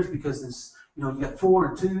 2,000 years because this, you know, you got 4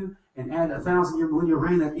 and 2 and add a 1,000-year millennial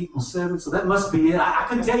reign, that equals 7. So that must be it. I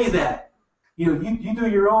couldn't tell you that. You know, you do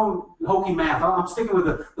your own hokey math. I'm sticking with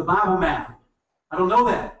the Bible math. I don't know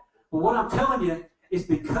that. But what I'm telling you is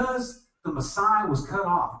because the Messiah was cut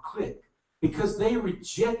off, click, because they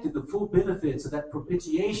rejected the full benefits of that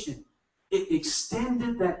propitiation, it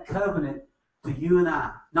extended that covenant to you and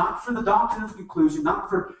I. Not for the doctrine of conclusion, not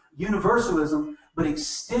for universalism, but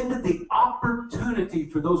extended the opportunity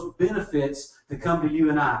for those benefits to come to you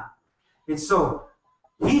and I. And so,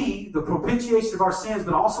 he, the propitiation of our sins,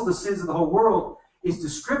 but also the sins of the whole world, is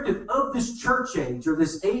descriptive of this church age, or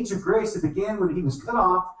this age of grace that began when he was cut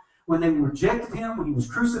off, when they rejected him, when he was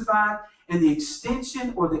crucified, and the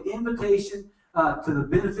extension or the invitation to the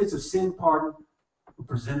benefits of sin pardon were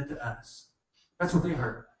presented to us. That's what they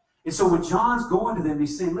heard. And so when John's going to them,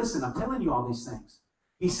 he's saying, listen, I'm telling you all these things.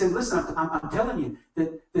 He said, listen, I'm telling you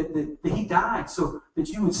that he died so that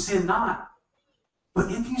you would sin not.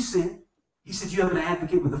 But if you sin, he said, you have an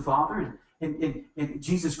advocate with the Father and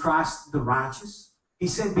Jesus Christ the righteous. He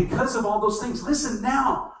said, because of all those things, listen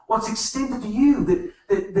now, what's extended to you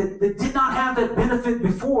that did not have that benefit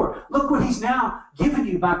before. Look what he's now given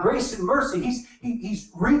you by grace and mercy.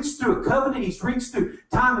 He's reached through a covenant. He's reached through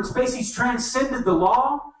time and space. He's transcended the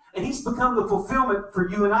law, and he's become the fulfillment for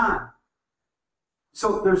you and I.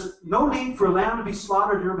 So there's no need for a lamb to be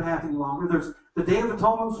slaughtered on your behalf any longer. There's the Day of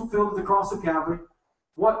Atonement was fulfilled at the cross of Calvary.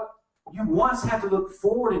 What you once had to look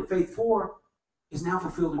forward in faith for is now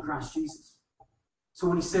fulfilled in Christ Jesus. So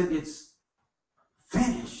when he said it's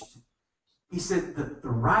finished, he said that the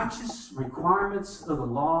righteous requirements of the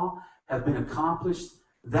law have been accomplished.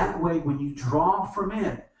 That way, when you draw from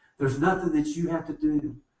it, there's nothing that you have to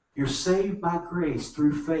do. You're saved by grace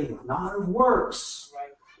through faith, not of works,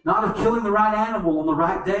 not of killing the right animal on the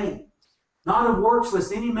right day, not of works,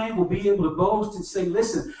 lest any man will be able to boast and say,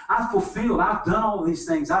 listen, I've fulfilled, I've done all these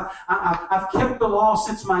things, I've kept the law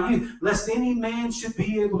since my youth, lest any man should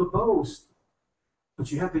be able to boast.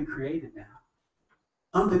 But you have been created now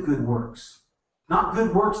unto good works. Not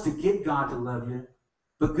good works to get God to love you,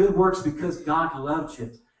 but good works because God loved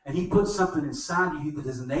you. And he put something inside of you that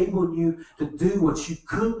is enabling you to do what you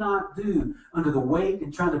could not do under the weight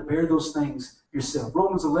and trying to bear those things yourself.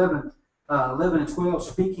 Romans 11 and 12,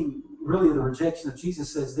 speaking really of the rejection of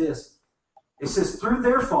Jesus, says this. It says, through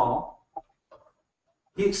their fall,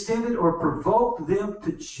 he extended or provoked them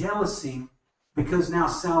to jealousy because now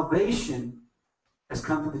salvation has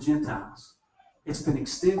come to the Gentiles. It's been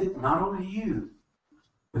extended not only to you,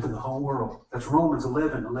 but to the whole world. That's Romans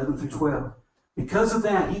 11 through 12. Because of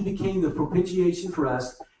that, he became the propitiation for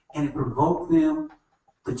us, and it provoked them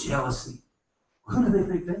to jealousy. Who do they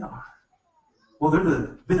think they are? Well, they're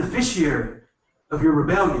the beneficiary of your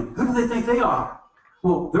rebellion. Who do they think they are?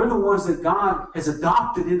 Well, they're the ones that God has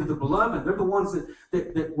adopted into the beloved. They're the ones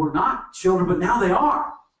that were not children, but now they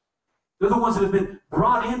are. They're the ones that have been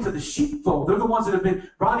brought into the sheepfold. They're the ones that have been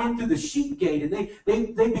brought in through the sheep gate, and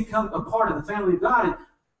they become a part of the family of God, and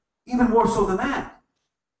even more so than that.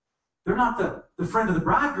 They're not the friend of the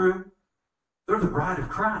bridegroom. They're the bride of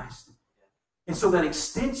Christ. And so that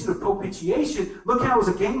extension of propitiation, look how it was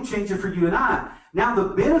a game changer for you and I. Now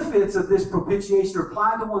the benefits of this propitiation are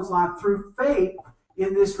applied to one's life through faith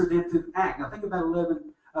in this redemptive act. Now think about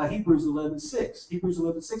Hebrews 11:6. Hebrews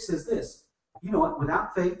 11:6 says this. You know what?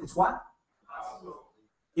 Without faith, it's what? Impossible.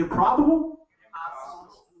 Improbable?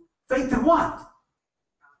 Impossible. Faith in what?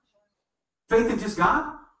 Faith in just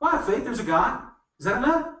God? Why have faith? There's a God. Is that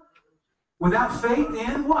enough? Without faith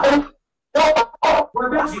in what? What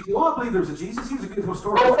about Jesus? Well, I believe there's a Jesus. He was a good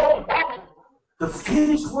historian. The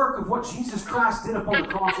finished work of what Jesus Christ did upon the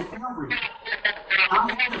cross of Calvary.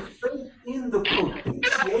 I have faith in the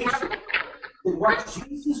propitiation. That what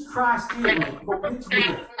Jesus Christ did was a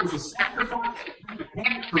propitiation, was a sacrifice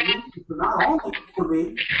payment for me, for not only for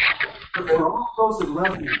me, but for all those that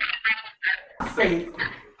love Him. Faith,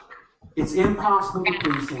 it's impossible to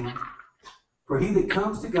please Him. For he that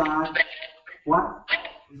comes to God, what?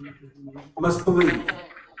 Must believe.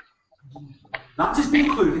 Not just be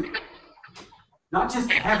included, not just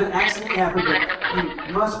have an accident happen, but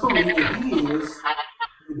he must believe that He is,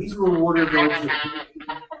 that He's a rewarder of those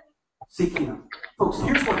that seek Him. Folks,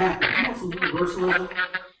 here's what happened. You know some universalism?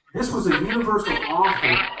 This was a universal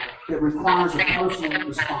offer that requires a personal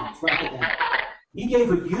response. Write it down. He gave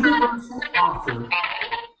a universal offer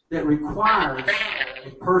that requires a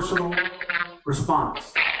personal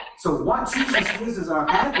response. So what Jesus is our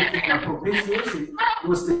advocate, our propitiation,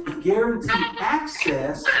 was to guarantee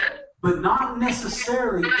access, but not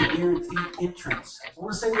necessarily to guarantee entrance. I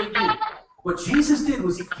want to say that again. What Jesus did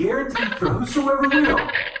was He guaranteed for whosoever will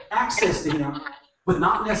access to Him, but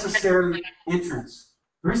not necessarily entrance.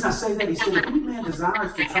 The reason I say that, He said, if any man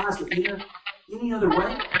desires to tries to enter any other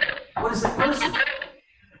way, what is that person?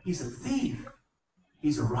 He's a thief.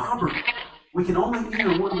 He's a robber. We can only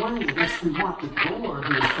enter one way unless we want the door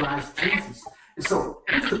who is Christ Jesus. And so,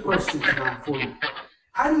 here's the question tonight for you.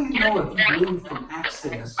 How do you know if you move from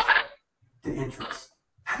access to entrance?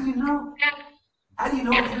 How do you know? How do you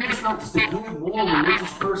know if you're just not just a good, moral,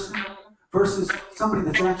 religious person versus somebody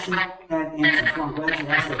that's actually had entrance? Well, I'm glad you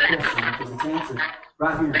asked that question because it's answered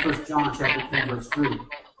right here in 1 John chapter 10, verse 3.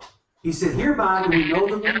 He said, hereby do we know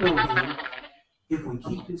that we know Him if we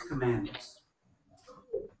keep His commandments.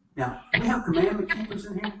 Now, do we have commandment keepers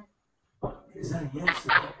in here? Is that a yes?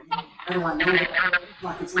 How do I know it?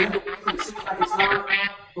 Like it's legal? It seems like it's not?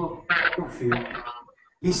 Well, don't fear.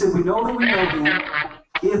 He said, we know that we know Him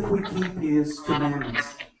if we keep His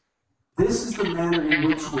commandments. This is the manner in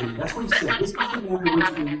which we, that's what He said, this is the manner in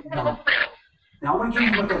which we know. Now, I want to give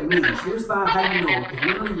you what that means. Here's about how you know. It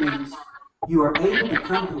literally means you are able to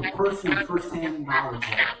come to a personal, first-hand knowledge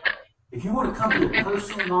of it. If you want to come to a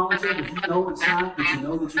personal knowledge of it, if you know inside that you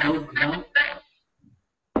know that you know that you know,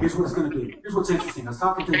 here's what it's going to be. Here's what's interesting. I was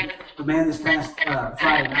talking to the man this past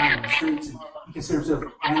Friday night on the streets, and he considers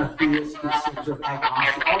himself atheist, he considers himself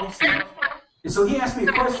agnostic, all these things. And so he asked me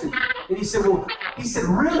a question, and he said,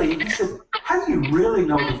 really? He said, how do you really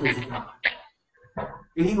know that there's a God?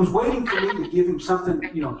 And he was waiting for me to give him something,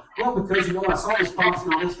 well, because, I saw this prophecy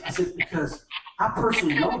and all this. I said, because I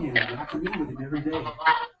personally know Him, and I commune with Him every day.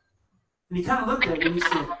 And he kind of looked at me and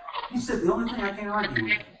he said, the only thing I can't argue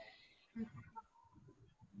with.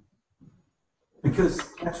 Because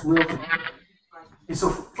that's real to me. And so,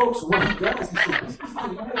 folks, what he does, he said, this is the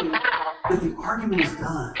way that the argument is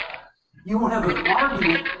done. You won't have an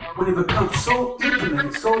argument when it becomes so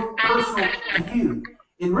intimate, so personal to you.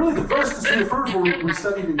 And really, the verse is in the first one we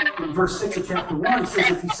studied in verse 6 of chapter 1. It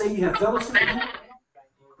says, if you say you have fellowship with Him,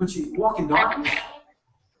 but you walk in darkness,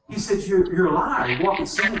 He says you're a liar. You walk in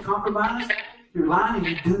sin and compromise, you're lying and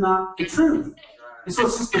you do not the truth. And so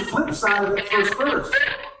it's just the flip side of that first verse.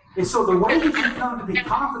 And so the way that you come to be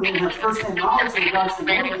confident and have first-hand knowledge in regards to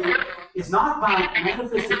knowing Him is not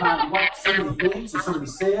manifested by what somebody thinks or somebody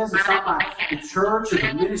says. It's not by the church or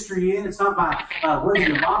the ministry you're in. It's not by whether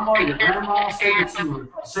your mama or your grandma said that you were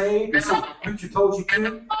saved or some preacher told you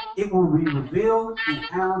to. It will be revealed in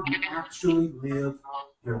how you actually live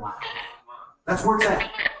your life. That's where it's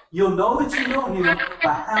at. You'll know that you know Him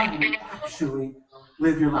by how you actually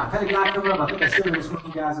live your life. I had a guy come up, I think I shared this with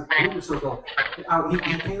you guys a week or so ago. He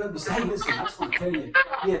came up and said, hey, listen, I just want to tell you,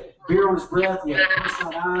 he had beer on his breath, he had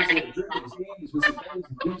bloodshot eyes, he had a drink in his hand, he was with some bags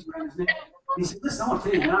and beads around his neck. And he said, listen, I want to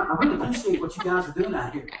tell you, man, I really appreciate what you guys are doing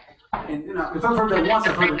out here. And if I've heard that once,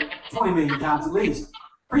 I've heard it 20 million times at least.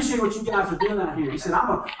 Appreciate what you guys are doing out here. He said, I'm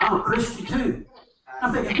a Christian too.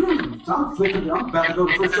 I'm thinking, so I'm about to go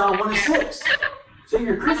to 1 John 1:6. So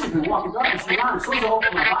you're a Christian who walk in darkness and lying. So I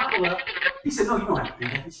opened my Bible up. He said, no, you don't have to do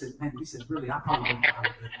that. He said, really, I probably don't know how to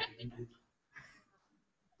do that.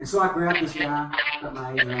 And so I grabbed this guy, got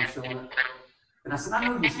my age and I'm showing it. And I said, I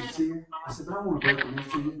know you're sincere. I said, but I want to break the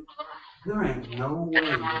news to you. There ain't no way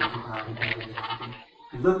you're probably better than I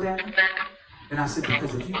do. He looked at me, and I said,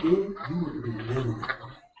 because if you did, you wouldn't be living that way.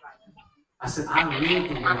 I said, I live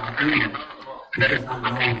the way I do because I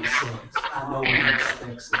know what he says. I know what he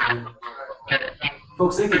expects of me.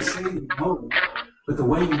 Folks, they can say you know it, but the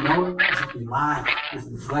way you know it is if your life is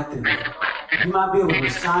reflected in it. You might be able to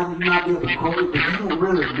recite it, you might be able to quote it, but you don't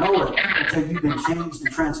really know it until you've been changed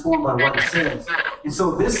and transformed by what it says. And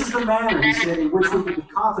so this is the manner, he said, in which we can be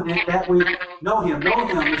confident that we know him. Know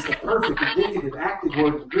him is the perfect, indicative, active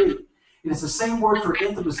word in Greek. And it's the same word for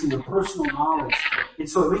intimacy or personal knowledge. And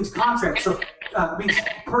so it means contract. So it means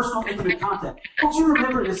personal, intimate contact. Don't you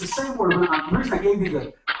remember, it's the same word. The reason I gave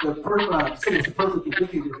you the perfect,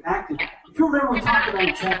 indicative, active. If you remember, we talked about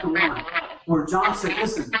in chapter 1, where John said,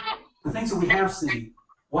 listen, the things that we have seen,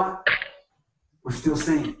 what? We're still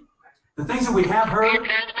seeing. The things that we have heard,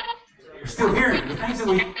 we're still hearing. The things that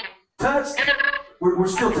we touched, we're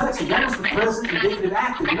still touching. That was the present, indicative,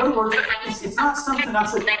 active. In other words, it's not something I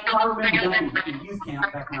said, I remember back in youth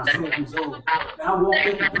camp back when I was 12 years old. And I walked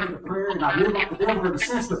in and prayed a prayer, and I lived like the devil in a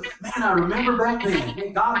sense. But man, I remember back then.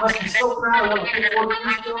 Man, God must be so proud of what I did 40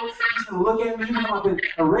 years ago. He's going to look at me, even though I've been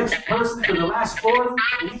a wretched person for the last 40,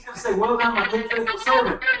 and he's going to say, well done, my good faithful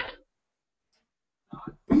servant.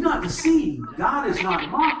 Be not deceived. God is not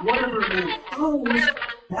mocked. Whatever man sows,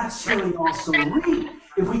 that shall he also reap.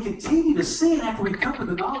 If we continue to sin after we come to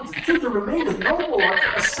the knowledge of the truth, there remaineth no more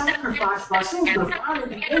a sacrifice for our sins, but a fire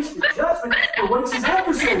indignation of judgment for what his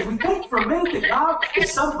adversaries. We think for a minute that God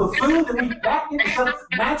is some buffoon that we backed into some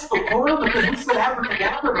magical corner because we said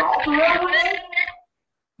abracadabra or altar rail one day.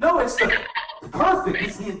 No, it's the perfect,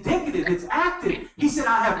 it's the indicative, it's active. He said,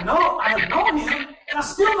 I have known him, and I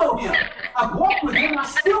still know him. I've walked with him, and I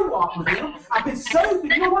still walk with him. I've been saved,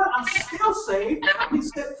 and you know what? I'm still saved. I've been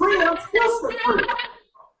set free, and I'm still set free.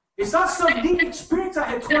 It's not some neat experience I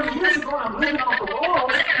had 20 years ago, and I'm living off the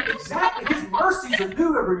laurels. Exactly. His mercies are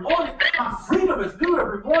new every morning. My freedom is new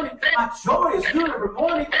every morning. My joy is new every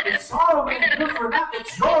morning. And sorrow may endure for not the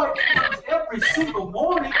joy comes every single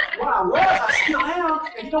morning. What I was, I still am.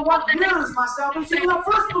 And you know what? Here is my salvation when I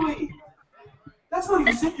first believed. That's what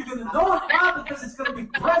you said. You're going to know it. Why? Because it's going to be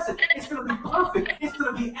present. It's going to be perfect. It's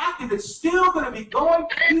going to be active. It's still going to be going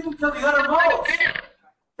even to the uttermost.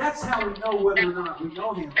 That's how we know whether or not we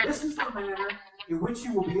know him. This is the manner in which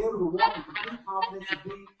you will be able to walk in complete confidence and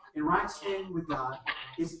be in right standing with God,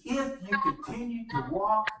 is if you continue to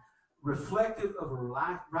walk reflective of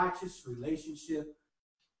a righteous relationship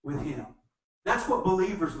with him. That's what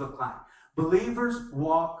believers look like. Believers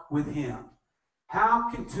walk with him. How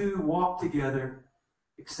can two walk together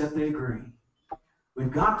except they agree?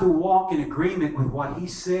 We've got to walk in agreement with what he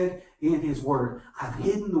said in his word. I've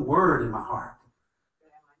hidden the word in my heart,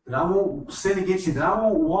 that I won't sin against you, that I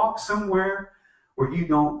won't walk somewhere where you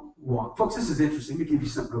don't walk. Folks, this is interesting. Let me give you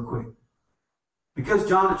something real quick. Because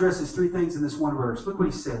John addresses three things in this one verse, look what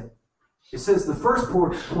he said. It says the first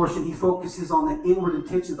portion, he focuses on the inward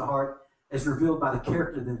intention of the heart as revealed by the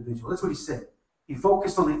character of the individual. That's what he said. He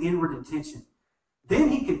focused on the inward intention. Then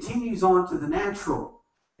he continues on to the natural.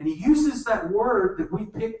 And he uses that word that we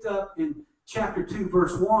picked up in chapter 2,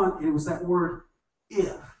 verse 1, and it was that word, if.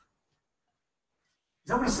 Is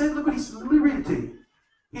that what he said? Look what he said. Let me read it to you.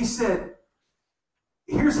 He said,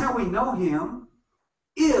 here's how we know him,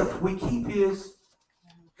 if we keep his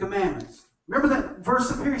commandments. Remember that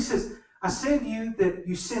verse up here? He says, I say to you that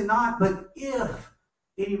you sin not, but if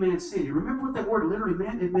any man sin. You remember what that word literally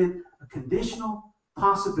meant? It meant a conditional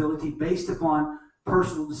possibility based upon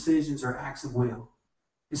personal decisions or acts of will.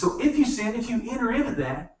 And so if you sin, if you enter into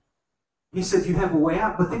that, he said you have a way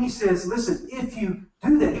out. But then he says, listen, if you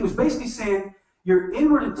do that, he was basically saying your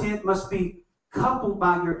inward intent must be coupled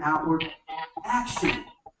by your outward action.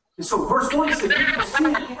 And so verse 1 said, if you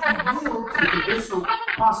sin, if you yield to the conditional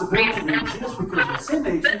possibility that exists because of the sin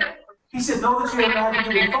nature, he said, know that you are united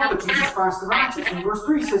with the Father, Jesus Christ the righteous. And verse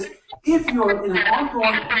 3 says, if you are in an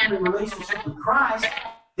ongoing intimate relationship with Christ,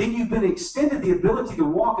 then you've been extended the ability to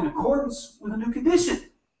walk in accordance with a new condition.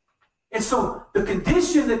 And so the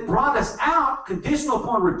condition that brought us out, conditional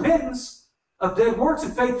upon repentance of dead works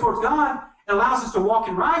and faith towards God, allows us to walk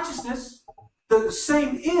in righteousness. The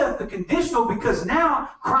same if, the conditional, because now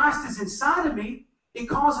Christ is inside of me, it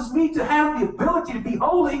causes me to have the ability to be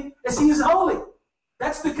holy as he is holy.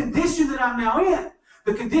 That's the condition that I'm now in.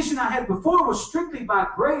 The condition I had before was strictly by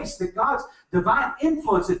grace, that God's divine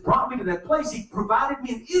influence had brought me to that place. He provided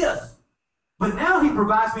me an if. But now he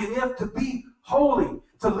provides me an if to be holy,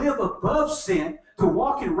 to live above sin, to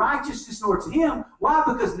walk in righteousness towards him. Why?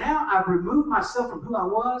 Because now I've removed myself from who I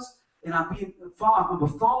was, and I'm a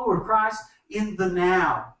follower of Christ in the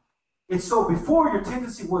now. And so before your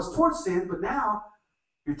tendency was towards sin, but now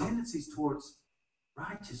your tendency is towards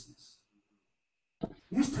righteousness.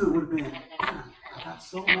 Used to it would have been, man, I got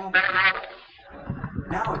so mad at you.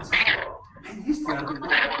 Now it's, man, used to it I would have been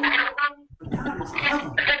mad at you, but now it's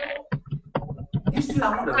love them. Used to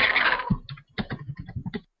I want to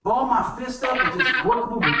ball my fist up and just work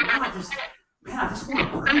them over. Now I just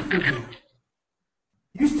want to pray for them.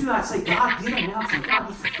 Used to I'd say, God, get them now. I say, God,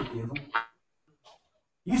 just forgive them.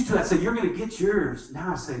 Used to I'd say, you're going to get yours.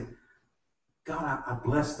 Now I say, God, I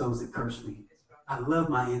bless those that curse me. I love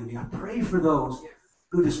my enemy. I pray for those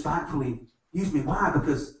who despitefully use me. Why?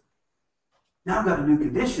 Because now I've got a new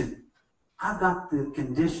condition. I've got the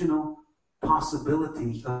conditional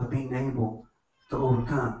possibility of being able to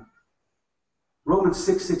overcome. Romans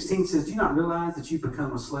 6:16 says, do you not realize that you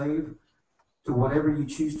become a slave to whatever you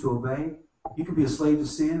choose to obey? You can be a slave to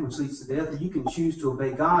sin, which leads to death, or you can choose to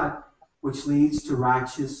obey God, which leads to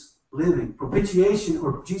righteous living. Propitiation,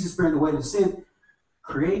 or Jesus bearing the weight of sin,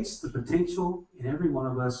 creates the potential in every one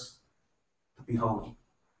of us to be holy.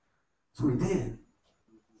 That's what he did.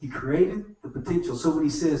 He created the potential. So when he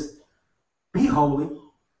says, be holy,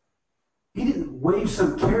 he didn't wave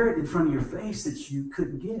some carrot in front of your face that you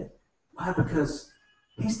couldn't get. Why? Because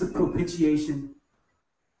he's the propitiation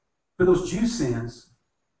for those Jew sins,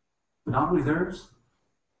 but not only theirs,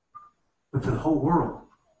 but for the whole world.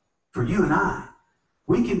 For you and I.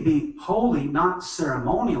 We can be holy, not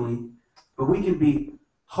ceremonially, but we can be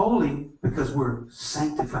holy because we're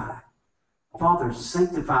sanctified. Father,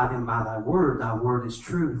 sanctify them by thy word. Thy word is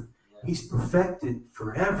truth. He's perfected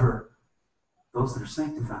forever those that are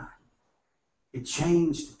sanctified. It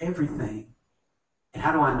changed everything. And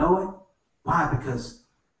how do I know it? Why? Because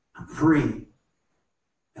I'm free.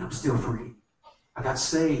 And I'm still free. I got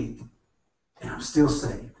saved. And I'm still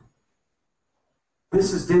saved.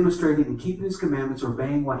 This is demonstrated in keeping his commandments,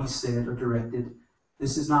 obeying what he said or directed.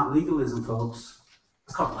 This is not legalism, folks.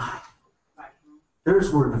 It's called life.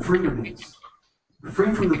 There's where the freedom is.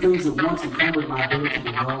 Free from the things that once encumbered my ability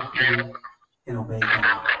to know, hear, and obey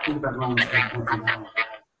God. Think about Romans 8:29.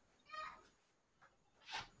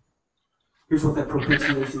 Here's what that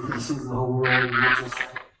propitiation for the sins of the whole world, not just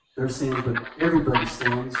their sins, but everybody's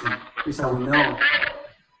sins. And here's how we know.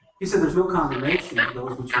 He said there's no condemnation for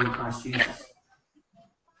those which are in Christ Jesus.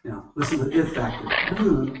 Now, listen to the if factor.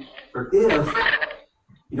 Who, or if,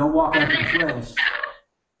 you don't walk after the flesh,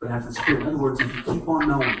 but after the Spirit. In other words, if you keep on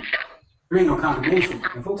knowing, there ain't no condemnation.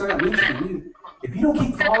 And folks, I got news for you. If you don't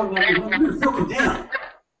keep following that, you're going to feel condemned.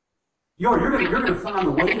 You're going to find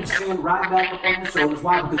the weight of sin right back up on your shoulders.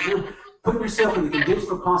 Why? Because you're putting yourself in the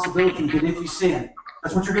conditional possibility that if you sin,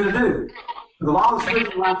 that's what you're going to do. For the law of the Spirit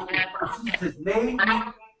of life says, made me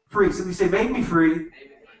free. Somebody say, made me free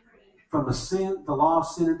from the law of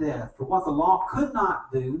sin and death. For what the law could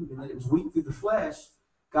not do, and that it was weak through the flesh,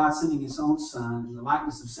 God sending his own Son in the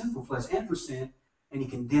likeness of sinful flesh and for sin, and he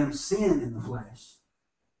condemned sin in the flesh.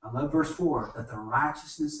 I love verse 4, that the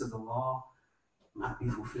righteousness of the law might be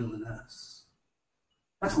fulfilled in us.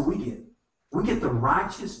 That's what we get. We get the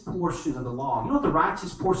righteous portion of the law. You know what the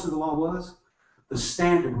righteous portion of the law was? The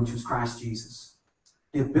standard, which was Christ Jesus.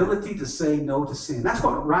 The ability to say no to sin. That's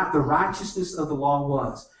what the righteousness of the law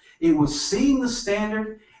was. It was seeing the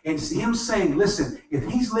standard and him saying, listen, if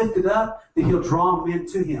he's lifted up, then he'll draw men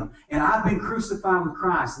to him. And I've been crucified with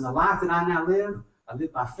Christ. And the life that I now live, I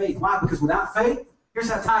live by faith. Why? Because without faith, here's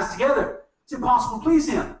how it ties together. It's impossible to please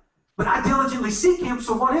him. But I diligently seek him,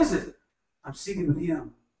 so what is it? I'm seated with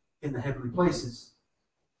him in the heavenly places.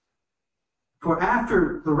 For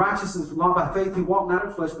after the righteousness of law by faith, we walk not in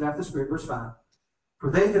the flesh, but after the Spirit. Verse 5.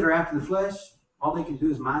 For they that are after the flesh, all they can do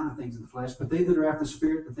is mind the things of the flesh, but they that are after the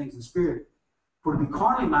Spirit, the things of the Spirit. For to be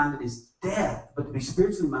carnally minded is death, but to be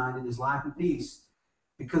spiritually minded is life and peace.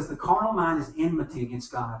 Because the carnal mind is enmity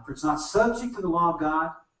against God. For it's not subject to the law of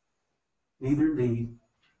God, neither indeed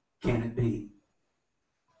can it be.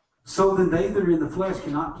 So then they that are in the flesh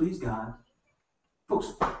cannot please God.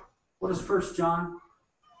 Folks, what does 1 John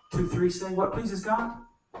 2:3 say? What pleases God?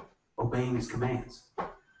 Obeying his commands.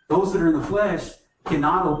 Those that are in the flesh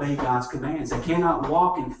cannot obey God's commands. They cannot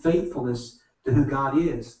walk in faithfulness to who God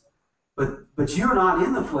is. But you're not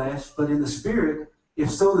in the flesh, but in the Spirit,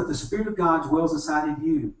 if so that the Spirit of God dwells inside of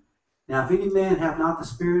you. Now, if any man have not the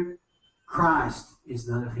Spirit, Christ is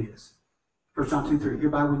none of his. 1 John 2:3.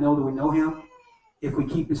 Hereby we know that we know him if we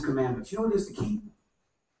keep his commandments. You know what it is to keep?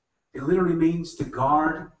 It literally means to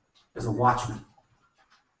guard as a watchman.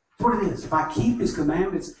 That's what it is. If I keep his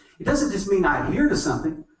commandments, it doesn't just mean I adhere to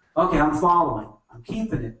something. Okay, I'm following. I'm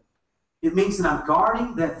keeping it. It means that I'm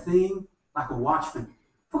guarding that thing like a watchman.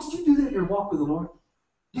 Folks, do you do that in your walk with the Lord?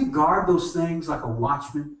 Do you guard those things like a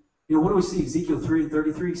watchman? You know, what do we see? Ezekiel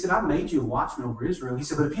 3:33. He said, I made you a watchman over Israel. He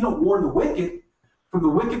said, but if you don't warn the wicked from the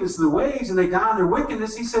wickedness of the ways and they die in their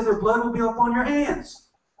wickedness, he said, their blood will be upon your hands.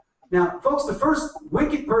 Now, folks, the first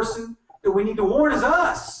wicked person that we need to warn is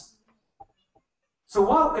us. So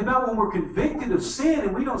what about when we're convicted of sin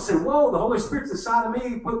and we don't say, whoa, the Holy Spirit's inside of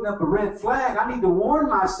me putting up a red flag. I need to warn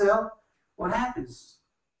myself. What happens?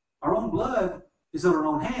 Our own blood is on our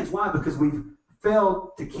own hands. Why? Because we've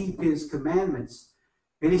failed to keep his commandments.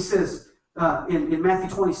 And he says in Matthew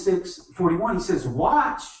 26:41, he says,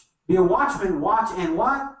 watch, be a watchman, watch and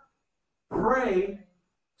what? Pray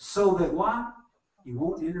so that what? You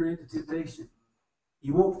won't enter into temptation.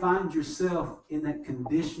 You won't find yourself in that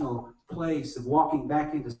conditional place of walking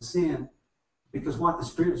back into sin because what? The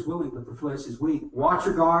Spirit is willing, but the flesh is weak. Watch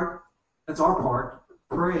your guard. That's our part.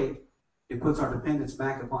 Pray. It puts our dependence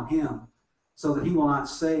back upon him so that he will not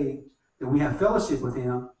say that we have fellowship with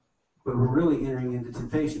him, but we're really entering into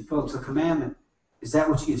temptation. Folks, a commandment is that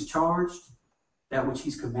which he has charged, that which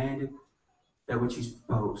he's commanded, that which he's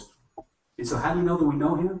proposed. And so how do you know that we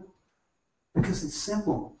know him? Because it's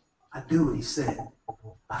simple. I do what he said.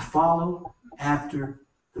 I follow after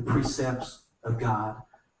the precepts of God.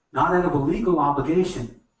 Not out of a legal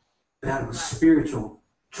obligation, but out of a spiritual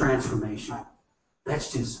transformation.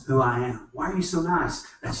 That's just who I am. Why are you so nice?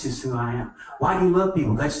 That's just who I am. Why do you love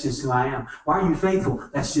people? That's just who I am. Why are you faithful?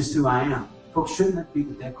 That's just who I am. Folks, shouldn't that be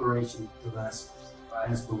the declaration of us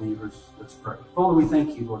as believers? Let's pray. Father, we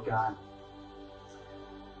thank you, Lord God.